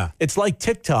 Yeah. It's like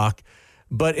TikTok,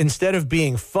 but instead of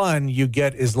being fun, you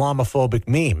get Islamophobic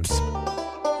memes.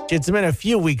 It's been a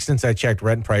few weeks since I checked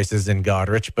rent prices in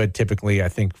Goderich, but typically I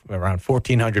think around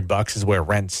 $1,400 is where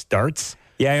rent starts.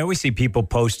 Yeah, I always see people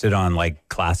posted on like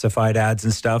classified ads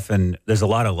and stuff, and there's a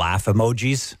lot of laugh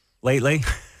emojis lately.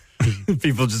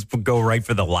 People just go right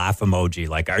for the laugh emoji.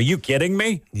 Like, are you kidding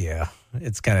me? Yeah,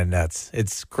 it's kind of nuts.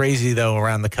 It's crazy, though,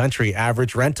 around the country.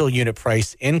 Average rental unit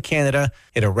price in Canada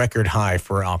hit a record high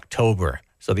for October.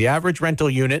 So the average rental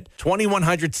unit,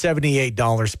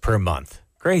 $2,178 per month.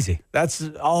 Crazy. That's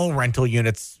all rental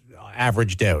units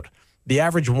averaged out. The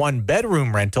average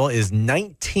one-bedroom rental is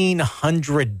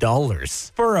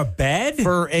 $1,900. For a bed?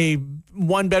 For a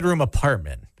one-bedroom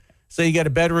apartment. So you got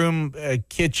a bedroom, a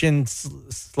kitchen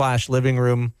 / living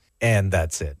room, and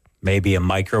that's it. Maybe a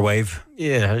microwave.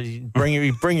 Yeah, you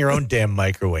bring your own damn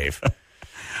microwave.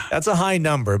 That's a high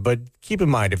number, but keep in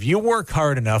mind, if you work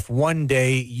hard enough, one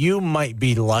day you might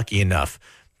be lucky enough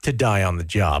to die on the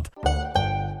job.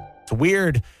 It's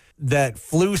weird that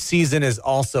flu season is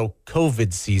also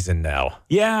COVID season now.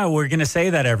 Yeah, we're going to say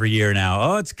that every year now.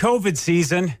 Oh, it's COVID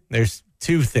season. There's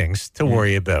two things to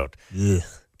worry about. Ugh.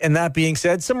 And that being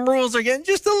said, some rules are getting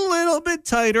just a little bit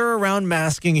tighter around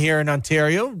masking here in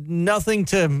Ontario. Nothing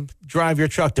to drive your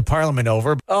truck to Parliament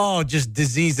over. Oh, just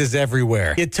diseases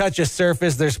everywhere. You touch a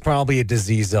surface, there's probably a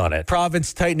disease on it.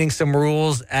 Province tightening some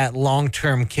rules at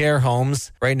long-term care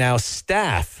homes. Right now,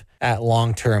 staff at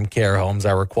long-term care homes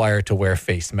are required to wear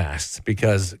face masks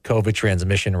because COVID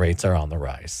transmission rates are on the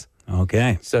rise.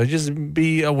 Okay. So just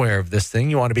be aware of this thing.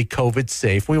 You want to be COVID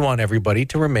safe. We want everybody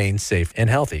to remain safe and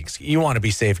healthy. You want to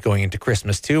be safe going into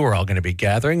Christmas too. We're all going to be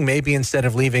gathering. Maybe instead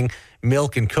of leaving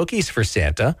milk and cookies for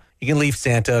Santa, you can leave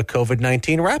Santa a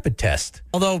COVID-19 rapid test.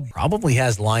 Although probably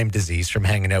has Lyme disease from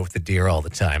hanging out with the deer all the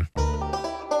time.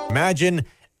 Imagine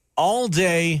all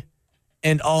day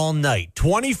and all night,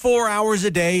 24 hours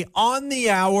a day, on the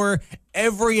hour,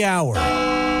 every hour.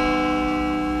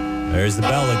 There's the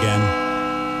bell again.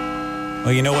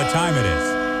 Well, you know what time it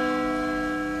is.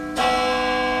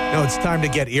 No, it's time to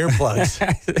get earplugs.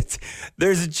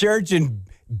 There's a church in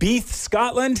Beath,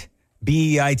 Scotland.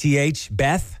 Beith,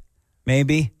 Beth,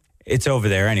 maybe. It's over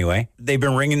there anyway. They've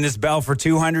been ringing this bell for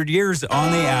 200 years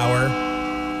on the hour,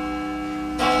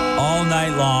 all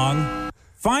night long.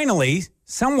 Finally,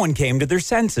 someone came to their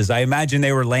senses. I imagine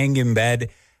they were laying in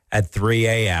bed at 3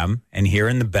 a.m. and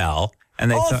hearing the bell. And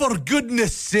they for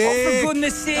goodness sake. Oh, for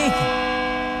goodness sake.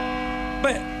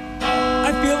 But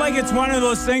I feel like it's one of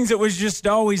those things that was just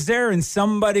always there, and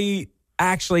somebody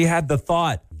actually had the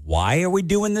thought, why are we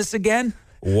doing this again?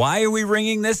 Why are we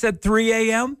ringing this at 3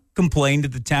 a.m.? Complained to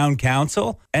the town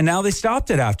council, and now they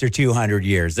stopped it after 200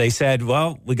 years. They said,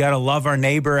 well, we got to love our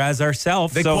neighbor as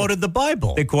ourselves. They quoted the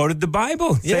Bible. They quoted the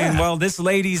Bible, saying, well, this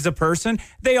lady's a person.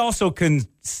 They also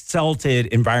consulted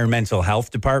environmental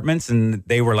health departments, and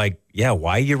they were like, yeah,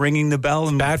 why are you ringing the bell?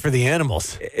 It's bad for the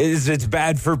animals. It's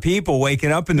bad for people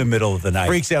waking up in the middle of the night.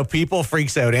 Freaks out people,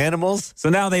 freaks out animals. So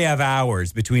now they have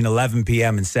hours between 11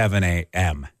 p.m. and 7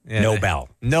 a.m. Yeah. No bell.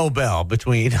 No bell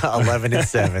between 11 and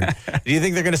 7. Do you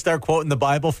think they're going to start quoting the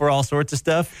Bible for all sorts of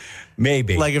stuff?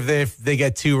 Maybe. Like if they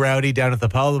get too rowdy down at the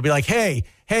pub, they'll be like, hey,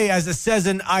 as it says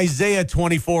in Isaiah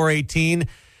 24:18,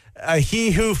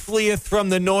 he who fleeth from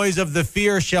the noise of the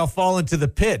fear shall fall into the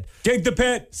pit. Dig the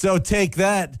pit. So take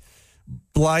that,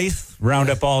 Blythe. Round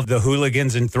up all the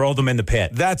hooligans and throw them in the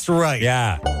pit. That's right.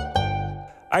 Yeah.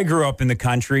 I grew up in the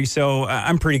country, so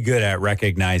I'm pretty good at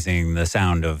recognizing the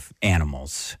sound of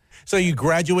animals. So you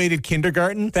graduated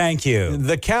kindergarten? Thank you.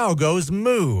 The cow goes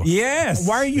moo. Yes.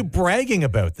 Why are you bragging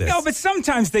about this? No, but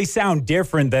sometimes they sound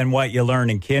different than what you learn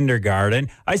in kindergarten.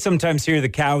 I sometimes hear the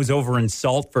cows over in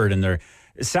Saltford, and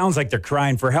it sounds like they're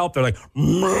crying for help. They're like,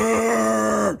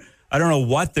 "Mrrr." I don't know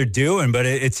what they're doing, but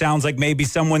it sounds like maybe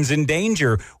someone's in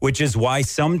danger, which is why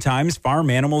sometimes farm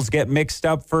animals get mixed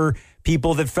up for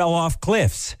people that fell off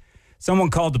cliffs. Someone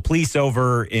called the police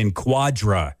over in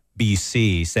Quadra,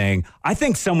 BC, saying, I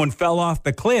think someone fell off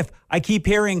the cliff. I keep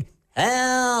hearing,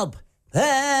 help,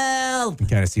 help. You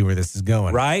kind of see where this is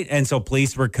going. Right? And so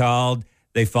police were called.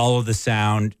 They followed the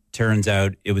sound. Turns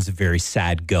out it was a very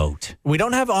sad goat. We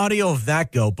don't have audio of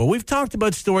that goat, but we've talked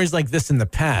about stories like this in the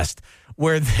past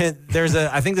where there's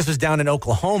I think this was down in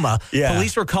Oklahoma. Yeah.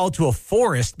 Police were called to a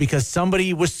forest because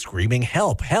somebody was screaming,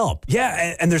 help, help.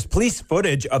 Yeah, and there's police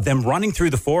footage of them running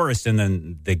through the forest, and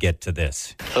then they get to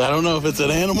this. I don't know if it's an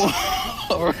animal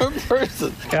or a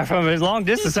person. Yeah, from a long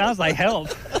distance, sounds like help.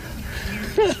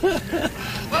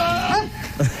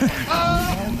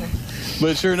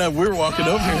 But sure enough, we're walking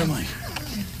over here, I'm like,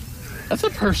 that's a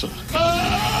person.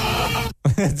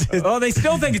 Oh, they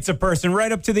still think it's a person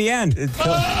right up to the end.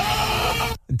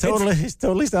 It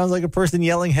totally sounds like a person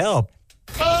yelling help.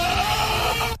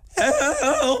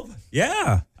 Help!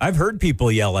 Yeah, I've heard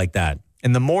people yell like that.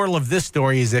 And the moral of this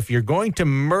story is if you're going to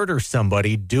murder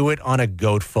somebody, do it on a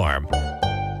goat farm.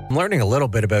 I'm learning a little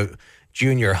bit about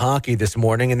junior hockey this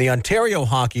morning. In the Ontario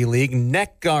Hockey League,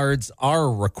 neck guards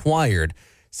are required.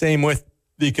 Same with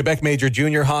the Quebec Major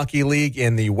Junior Hockey League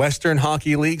and the Western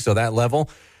Hockey League, so that level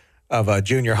of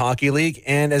Junior Hockey League,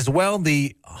 and as well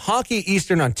the Hockey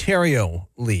Eastern Ontario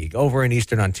League over in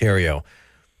Eastern Ontario.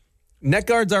 Neck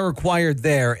guards are required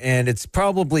there, and it's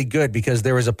probably good because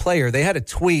there was a player, they had a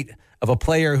tweet of a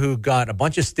player who got a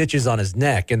bunch of stitches on his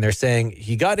neck, and they're saying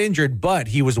he got injured, but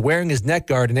he was wearing his neck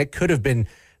guard, and it could have been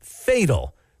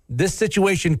fatal. This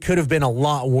situation could have been a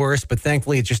lot worse, but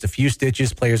thankfully it's just a few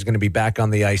stitches. Players are going to be back on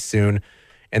the ice soon.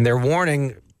 And they're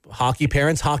warning hockey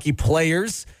parents, hockey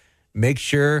players, make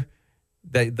sure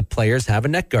that the players have a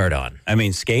neck guard on. I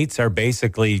mean, skates are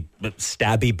basically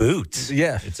stabby boots.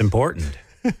 Yeah. It's important.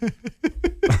 I've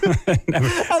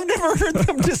never heard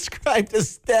them described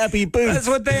as stabby boots. That's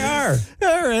what they are.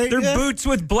 All right. They're boots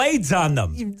with blades on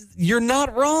them. You're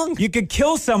not wrong. You could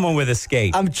kill someone with a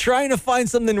skate. I'm trying to find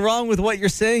something wrong with what you're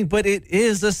saying, but it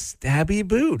is a stabby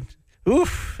boot.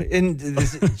 Oof. And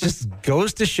this just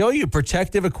goes to show you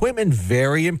protective equipment,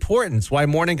 very important. It's why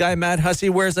morning guy Matt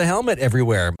Hussey wears a helmet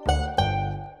everywhere.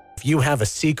 If you have a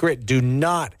secret, do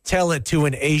not tell it to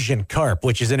an Asian carp,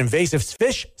 which is an invasive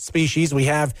fish species we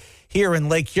have here in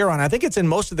Lake Huron. I think it's in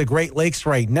most of the Great Lakes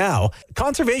right now.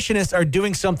 Conservationists are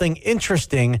doing something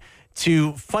interesting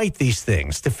to fight these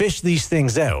things, to fish these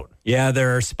things out. Yeah,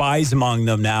 there are spies among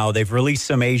them now. They've released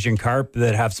some Asian carp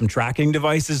that have some tracking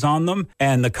devices on them.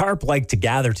 And the carp like to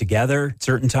gather together at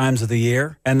certain times of the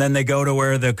year. And then they go to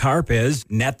where the carp is,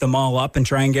 net them all up, and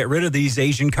try and get rid of these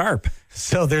Asian carp.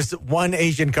 So there's one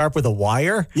Asian carp with a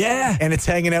wire. Yeah. And it's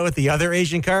hanging out with the other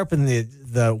Asian carp. And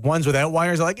the ones without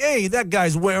wires are like, hey, that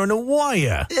guy's wearing a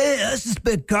wire. Hey, I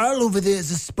suspect Carl over there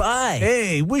is a spy.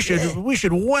 Hey, we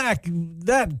should whack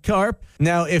that carp.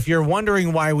 Now, if you're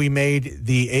wondering why we made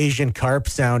the Asian carp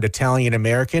sound Italian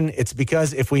American, it's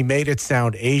because if we made it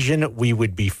sound Asian, we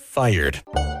would be fired.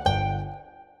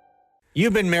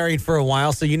 You've been married for a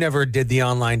while, so you never did the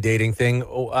online dating thing.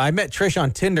 I met Trish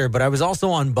on Tinder, but I was also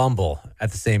on Bumble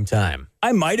at the same time.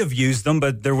 I might have used them,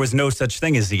 but there was no such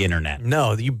thing as the internet.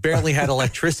 No, you barely had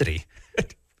electricity.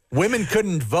 Women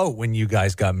couldn't vote when you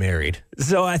guys got married.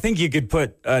 So I think you could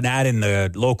put an ad in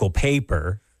the local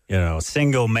paper,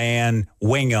 single man,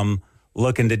 Wingham,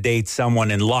 looking to date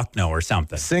someone in Lucknow or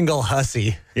something. Single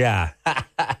hussy. Yeah.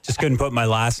 Just couldn't put my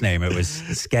last name. It was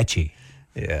sketchy.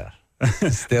 Yeah.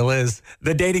 Still is.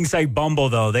 The dating site Bumble,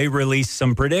 though, they released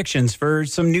some predictions for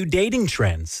some new dating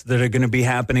trends that are going to be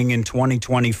happening in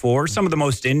 2024. Some of the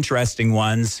most interesting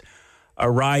ones, a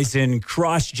rise in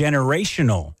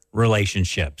cross-generational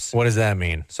relationships. What does that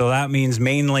mean? So that means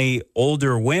mainly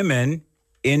older women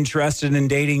interested in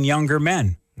dating younger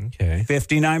men. Okay.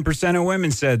 59% of women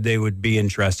said they would be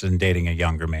interested in dating a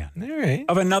younger man. All right.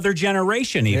 Of another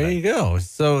generation, even. There you go.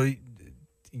 So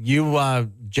you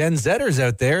Gen Zers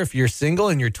out there, if you're single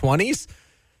in your 20s,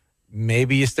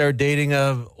 maybe you start dating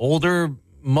a older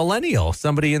millennial,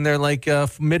 somebody in their mid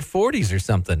 40s or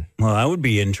something. Well, that would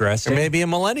be interesting. Or maybe a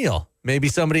millennial. Maybe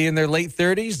somebody in their late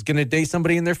 30s going to date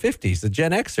somebody in their 50s, a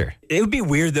Gen Xer. It would be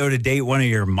weird, though, to date one of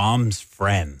your mom's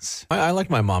friends. I like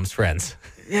my mom's friends.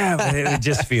 Yeah, but it would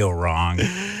just feel wrong.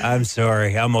 I'm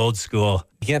sorry. I'm old school.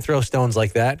 You can't throw stones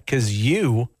like that because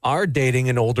you are dating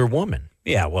an older woman.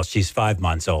 Yeah, well, she's 5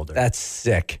 months older. That's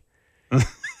sick.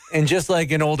 And just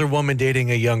like an older woman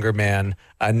dating a younger man,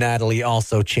 Natalie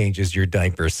also changes your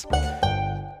diapers.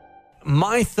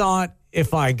 My thought,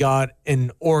 if I got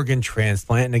an organ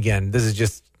transplant, and again, this is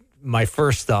just my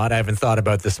first thought, I haven't thought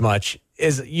about this much,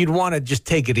 is you'd want to just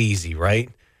take it easy, right?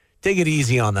 Take it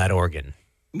easy on that organ.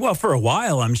 Well, for a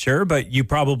while, I'm sure, but you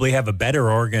probably have a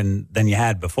better organ than you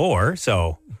had before,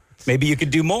 so maybe you could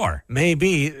do more.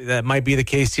 Maybe. That might be the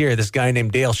case here. This guy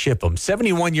named Dale Shipham,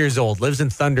 71 years old, lives in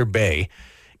Thunder Bay,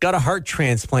 got a heart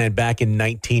transplant back in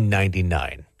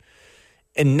 1999.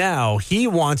 And now he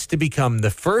wants to become the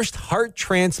first heart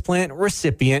transplant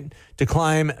recipient to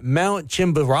climb Mount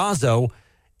Chimborazo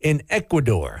in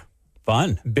Ecuador.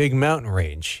 Fun. Big mountain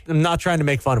range. I'm not trying to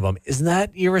make fun of him. Isn't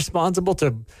that irresponsible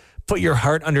to put your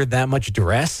heart under that much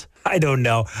duress? I don't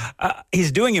know.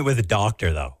 He's doing it with a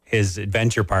doctor, though. His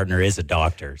adventure partner is a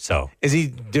doctor, so. Is he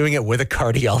doing it with a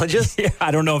cardiologist? Yeah,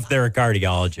 I don't know if they're a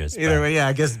cardiologist. Either way, yeah,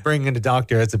 I guess bringing in a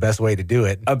doctor, that's the best way to do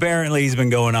it. Apparently, he's been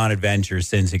going on adventures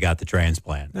since he got the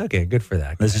transplant. Okay, good for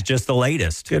that guy. This is just the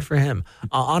latest. Good for him.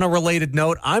 On a related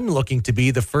note, I'm looking to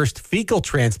be the first fecal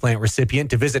transplant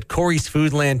recipient to visit Corey's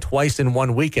Foodland twice in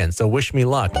one weekend, so wish me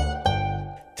luck.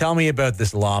 Tell me about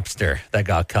this lobster that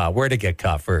got caught. Where'd it get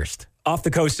caught first? Off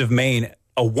the coast of Maine,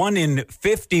 a 1 in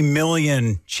 50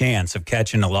 million chance of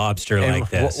catching a lobster like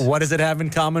this. What does it have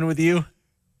in common with you?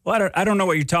 Well, I don't know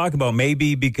what you're talking about.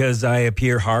 Maybe because I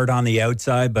appear hard on the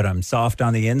outside, but I'm soft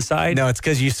on the inside. No, it's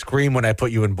because you scream when I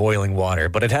put you in boiling water,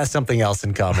 but it has something else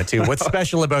in common, too. What's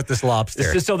special about this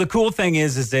lobster? So the cool thing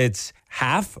is it's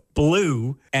half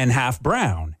blue and half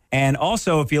brown. And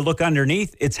also, if you look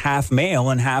underneath, it's half male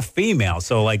and half female.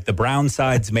 So like the brown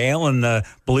side's male and the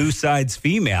blue side's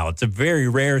female. It's a very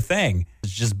rare thing.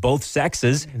 It's just both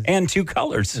sexes and two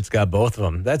colors. It's got both of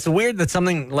them. That's weird that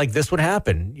something like this would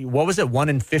happen. What was it, 1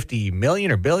 in 50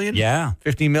 million or billion? Yeah.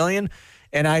 50 million?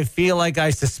 And I feel like I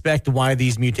suspect why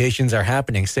these mutations are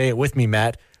happening. Say it with me,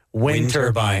 Matt. Wind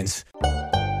turbines.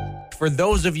 For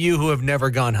those of you who have never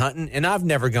gone hunting, and I've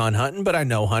never gone hunting, but I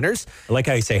know hunters. I like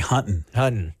how you say hunting.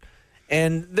 Hunting.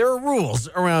 And there are rules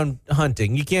around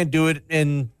hunting. You can't do it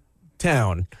in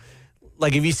town.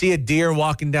 Like if you see a deer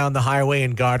walking down the highway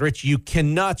in Goderich, you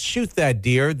cannot shoot that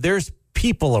deer. There's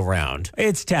people around.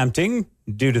 It's tempting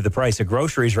due to the price of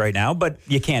groceries right now, but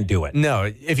you can't do it.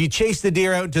 No, if you chase the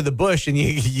deer out into the bush and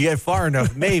you get far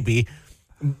enough, maybe.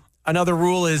 Another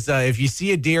rule is if you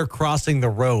see a deer crossing the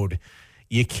road,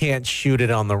 you can't shoot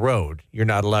it on the road. You're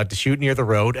not allowed to shoot near the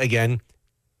road. Again,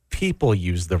 people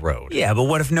use the road. Yeah, but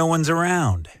what if no one's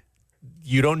around?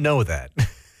 You don't know that.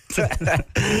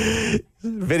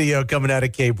 Video coming out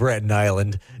of Cape Breton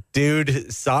Island.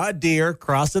 Dude saw a deer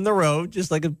crossing the road, just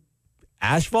like a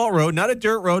asphalt road, not a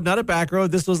dirt road, not a back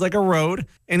road. This was like a road.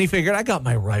 And he figured, I got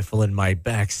my rifle in my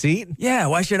back seat. Yeah,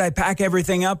 why should I pack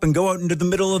everything up and go out into the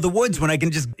middle of the woods when I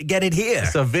can just get it here?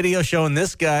 So video showing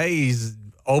this guy, he's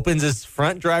opens his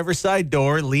front driver's side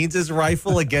door, leans his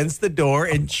rifle against the door,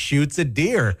 and shoots a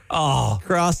deer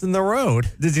crossing the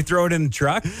road. Does he throw it in the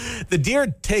truck? The deer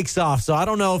takes off, so I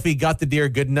don't know if he got the deer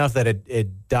good enough that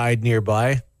it died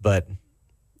nearby, but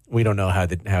we don't know how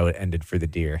it ended for the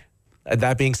deer.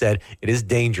 That being said, it is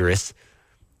dangerous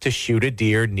to shoot a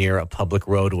deer near a public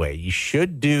roadway. You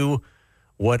should do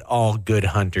what all good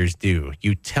hunters do.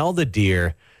 You tell the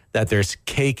deer that there's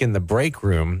cake in the break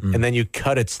room, and then you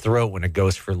cut its throat when it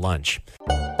goes for lunch.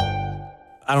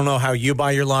 I don't know how you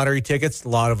buy your lottery tickets. A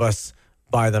lot of us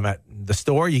buy them at the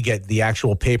store. You get the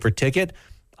actual paper ticket.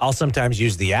 I'll sometimes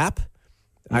use the app.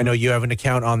 I know you have an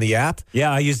account on the app.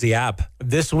 Yeah, I use the app.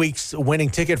 This week's winning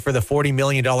ticket for the $40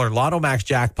 million Lotto Max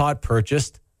jackpot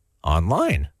purchased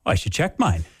online. I should check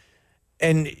mine.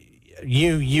 And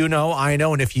you know, I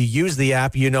know, and if you use the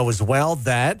app, you know as well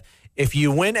that if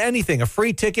you win anything, a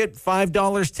free ticket, $5,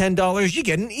 $10, you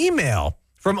get an email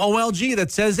from OLG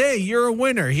that says, hey, you're a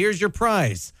winner. Here's your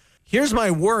prize. Here's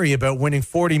my worry about winning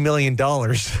 $40 million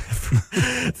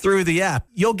through the app.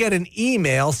 You'll get an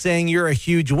email saying you're a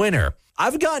huge winner.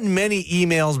 I've gotten many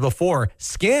emails before,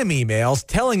 scam emails,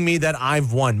 telling me that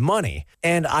I've won money.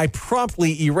 And I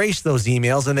promptly erase those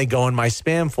emails and they go in my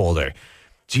spam folder.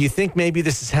 Do you think maybe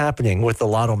this is happening with the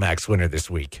Lotto Max winner this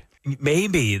week?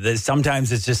 Maybe.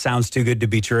 Sometimes it just sounds too good to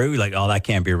be true. Like, oh, that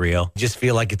can't be real. Just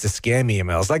feel like it's a scam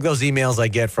email. It's like those emails I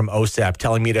get from OSAP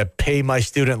telling me to pay my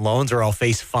student loans or I'll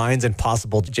face fines and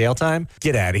possible jail time.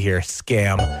 Get out of here,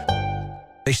 scam.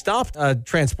 They stopped a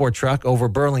transport truck over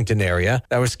Burlington area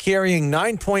that was carrying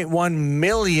 9.1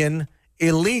 million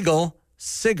illegal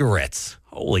cigarettes.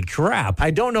 Holy crap. I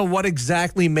don't know what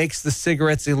exactly makes the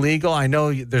cigarettes illegal. I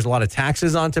know there's a lot of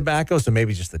taxes on tobacco, so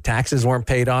maybe just the taxes weren't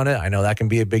paid on it. I know that can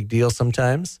be a big deal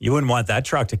sometimes. You wouldn't want that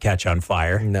truck to catch on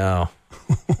fire. No.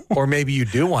 Or maybe you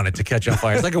do want it to catch on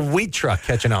fire. It's like a wheat truck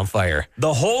catching on fire.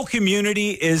 The whole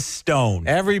community is stoned.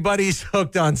 Everybody's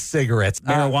hooked on cigarettes.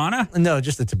 Marijuana? No,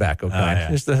 just the tobacco kind.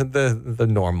 Yeah. Just the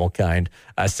normal kind.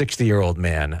 A 60-year-old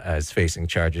man is facing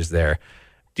charges there.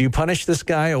 Do you punish this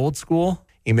guy old school?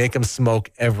 You make him smoke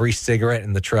every cigarette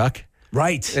in the truck?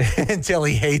 Right. Until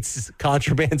he hates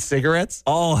contraband cigarettes?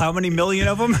 Oh, how many million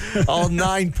of them? All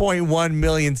 9.1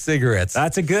 million cigarettes.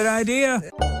 That's a good idea.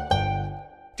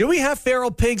 Do we have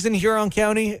feral pigs in Huron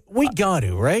County? We got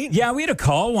to, right? Yeah, we had a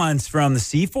call once from the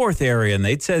Seaforth area, and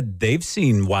they said they've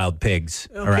seen wild pigs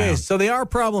around. So they are a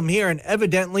problem here, and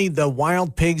evidently the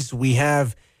wild pigs we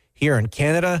have here in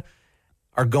Canada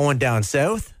are going down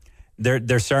south.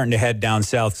 They're starting to head down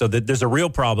south. So there's a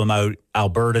real problem out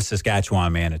Alberta,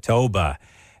 Saskatchewan, Manitoba.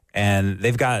 And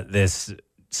they've got this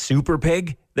super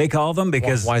pig, they call them,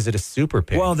 because... Why is it a super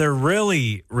pig? Well, they're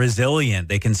really resilient.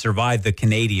 They can survive the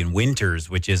Canadian winters,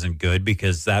 which isn't good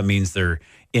because that means they're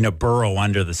in a burrow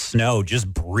under the snow,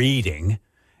 just breeding.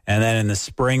 And then in the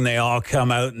spring, they all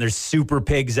come out and there's super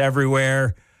pigs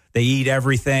everywhere. They eat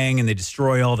everything and they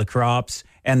destroy all the crops.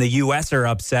 And the U.S. are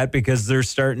upset because they're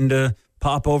starting to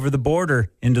pop over the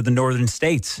border into the northern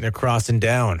states. They're crossing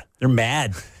down. They're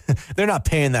mad. They're not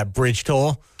paying that bridge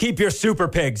toll. Keep your super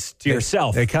pigs to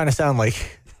yourself. They kind of sound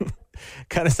like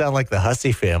the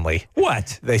Hussey family.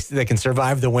 What? They can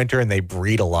survive the winter and they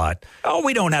breed a lot. Oh,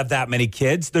 we don't have that many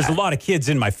kids. There's a lot of kids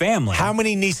in my family. How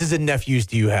many nieces and nephews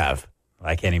do you have?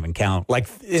 I can't even count. Like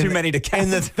too many to count. In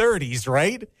the 30s,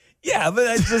 right? Yeah, but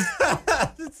that's just...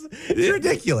 it's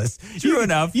ridiculous. True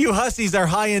enough. You hussies are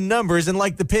high in numbers, and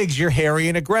like the pigs, you're hairy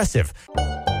and aggressive.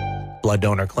 Blood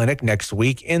donor clinic next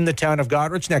week in the town of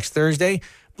Goderich next Thursday.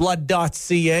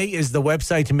 Blood.ca is the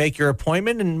website to make your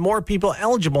appointment, and more people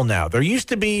eligible now. There used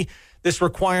to be this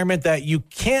requirement that you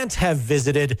can't have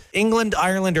visited England,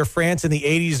 Ireland, or France in the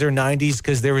 80s or 90s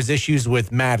because there was issues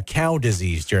with mad cow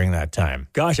disease during that time.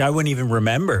 Gosh, I wouldn't even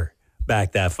remember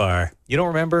back that far. You don't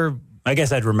remember? I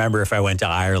guess I'd remember if I went to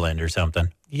Ireland or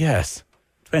something. Yes.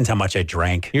 Depends how much I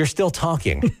drank. You're still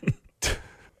talking.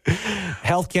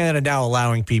 Health Canada now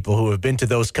allowing people who have been to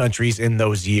those countries in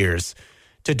those years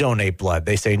to donate blood.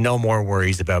 They say no more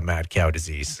worries about mad cow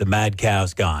disease. The mad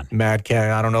cow's gone. Mad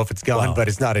cow, I don't know if it's gone, but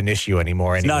it's not an issue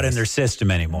anymore. It's not in their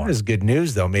system anymore. That is good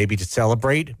news, though. Maybe to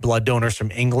celebrate, blood donors from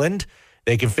England,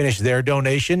 they can finish their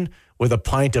donation with a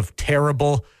pint of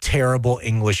terrible, terrible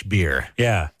English beer.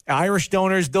 Yeah. Irish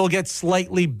donors, they'll get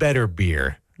slightly better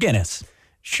beer. Guinness.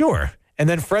 Sure. And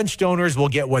then French donors will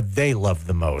get what they love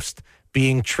the most,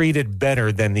 being treated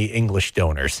better than the English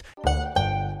donors.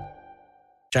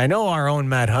 I know our own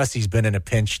Matt Hussey's been in a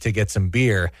pinch to get some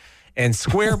beer. And this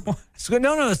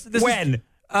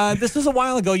was a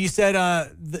while ago. You said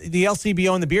the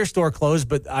LCBO and the beer store closed,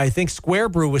 but I think Square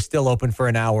Brew was still open for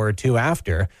an hour or two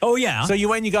after. Oh, yeah. So you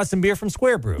went and you got some beer from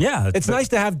Square Brew. Yeah. It's nice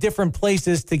to have different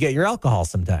places to get your alcohol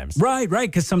sometimes. Right,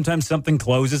 because sometimes something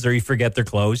closes or you forget they're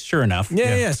closed. Sure enough.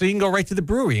 Yeah. So you can go right to the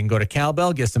brewery. You can go to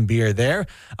Cowbell, get some beer there.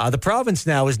 The province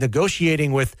now is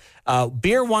negotiating with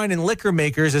beer, wine, and liquor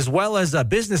makers as well as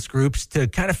business groups to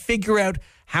kind of figure out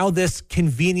how this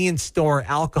convenience store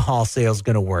alcohol sale is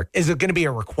going to work. Is it going to be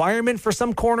a requirement for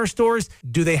some corner stores?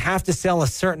 Do they have to sell a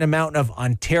certain amount of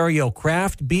Ontario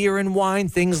craft beer and wine,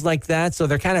 things like that? So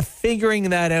they're kind of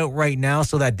figuring that out right now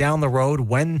so that down the road,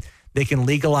 when they can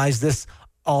legalize this,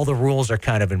 all the rules are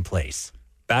kind of in place.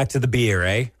 Back to the beer,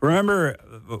 eh? Remember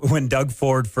when Doug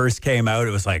Ford first came out,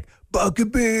 it was like,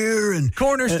 bucket beer and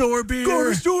corner store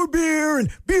beer and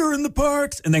beer in the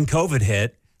parks. And then COVID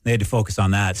hit. They had to focus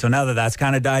on that. So now that that's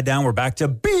kind of died down, we're back to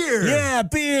beer. Yeah,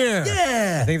 beer.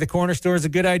 Yeah. I think the corner store is a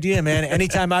good idea, man.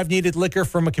 Anytime I've needed liquor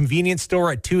from a convenience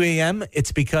store at 2 a.m.,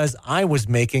 it's because I was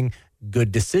making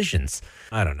good decisions.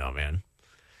 I don't know, man.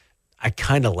 I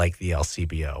kind of like the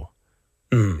LCBO.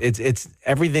 It's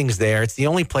everything's there. It's the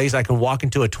only place I can walk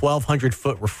into a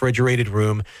 1,200-foot refrigerated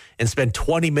room and spend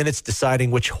 20 minutes deciding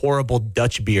which horrible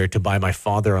Dutch beer to buy my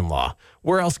father-in-law.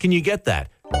 Where else can you get that?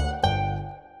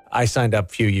 I signed up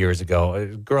a few years ago. A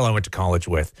girl I went to college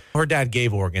with, her dad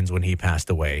gave organs when he passed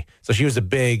away. So she was a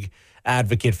big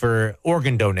advocate for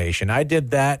organ donation. I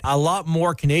did that. A lot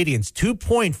more Canadians,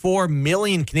 2.4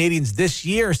 million Canadians this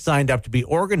year signed up to be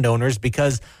organ donors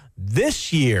because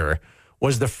this year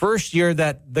was the first year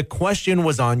that the question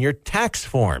was on your tax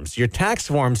forms. Your tax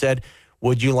form said,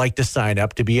 would you like to sign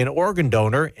up to be an organ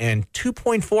donor? And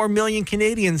 2.4 million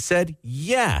Canadians said,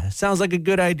 yeah, sounds like a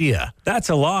good idea. That's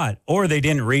a lot. Or they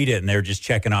didn't read it and they're just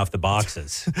checking off the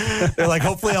boxes. They're like,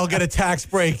 hopefully I'll get a tax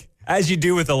break. As you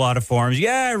do with a lot of forms.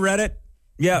 Yeah, I read it.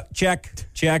 Yeah,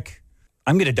 check.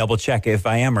 I'm going to double check if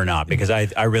I am or not because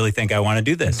I really think I want to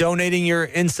do this. Donating your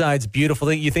insides,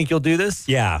 beautiful. You think you'll do this?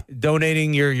 Yeah.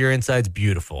 Donating your insides,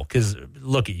 beautiful. Because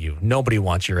look at you. Nobody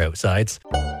wants your outsides.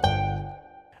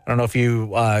 I don't know if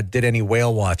you did any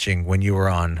whale watching when you were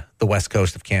on the west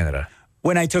coast of Canada.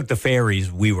 When I took the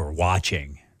ferries, we were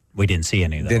watching. We didn't see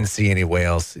any, though. Didn't see any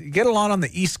whales. You get a lot on the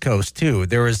east coast, too.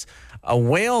 There was a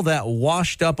whale that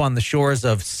washed up on the shores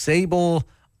of Sable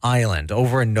Island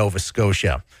over in Nova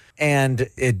Scotia. And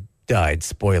it died,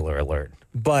 spoiler alert.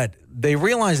 But they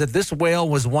realized that this whale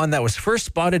was one that was first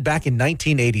spotted back in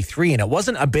 1983, and it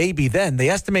wasn't a baby then. They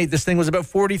estimate this thing was about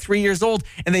 43 years old,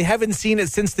 and they haven't seen it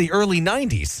since the early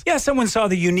 90s. Yeah, someone saw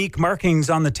the unique markings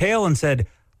on the tail and said,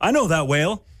 I know that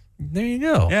whale. There you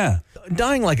go. Yeah.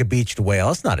 Dying like a beached whale,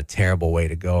 that's not a terrible way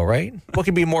to go, right? What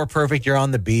could be more perfect? You're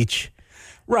on the beach.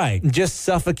 Right. Just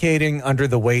suffocating under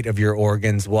the weight of your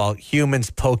organs while humans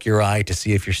poke your eye to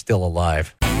see if you're still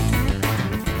alive.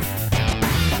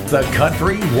 The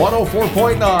Country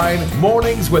 104.9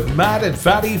 Mornings with Matt and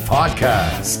Fadi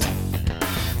podcast.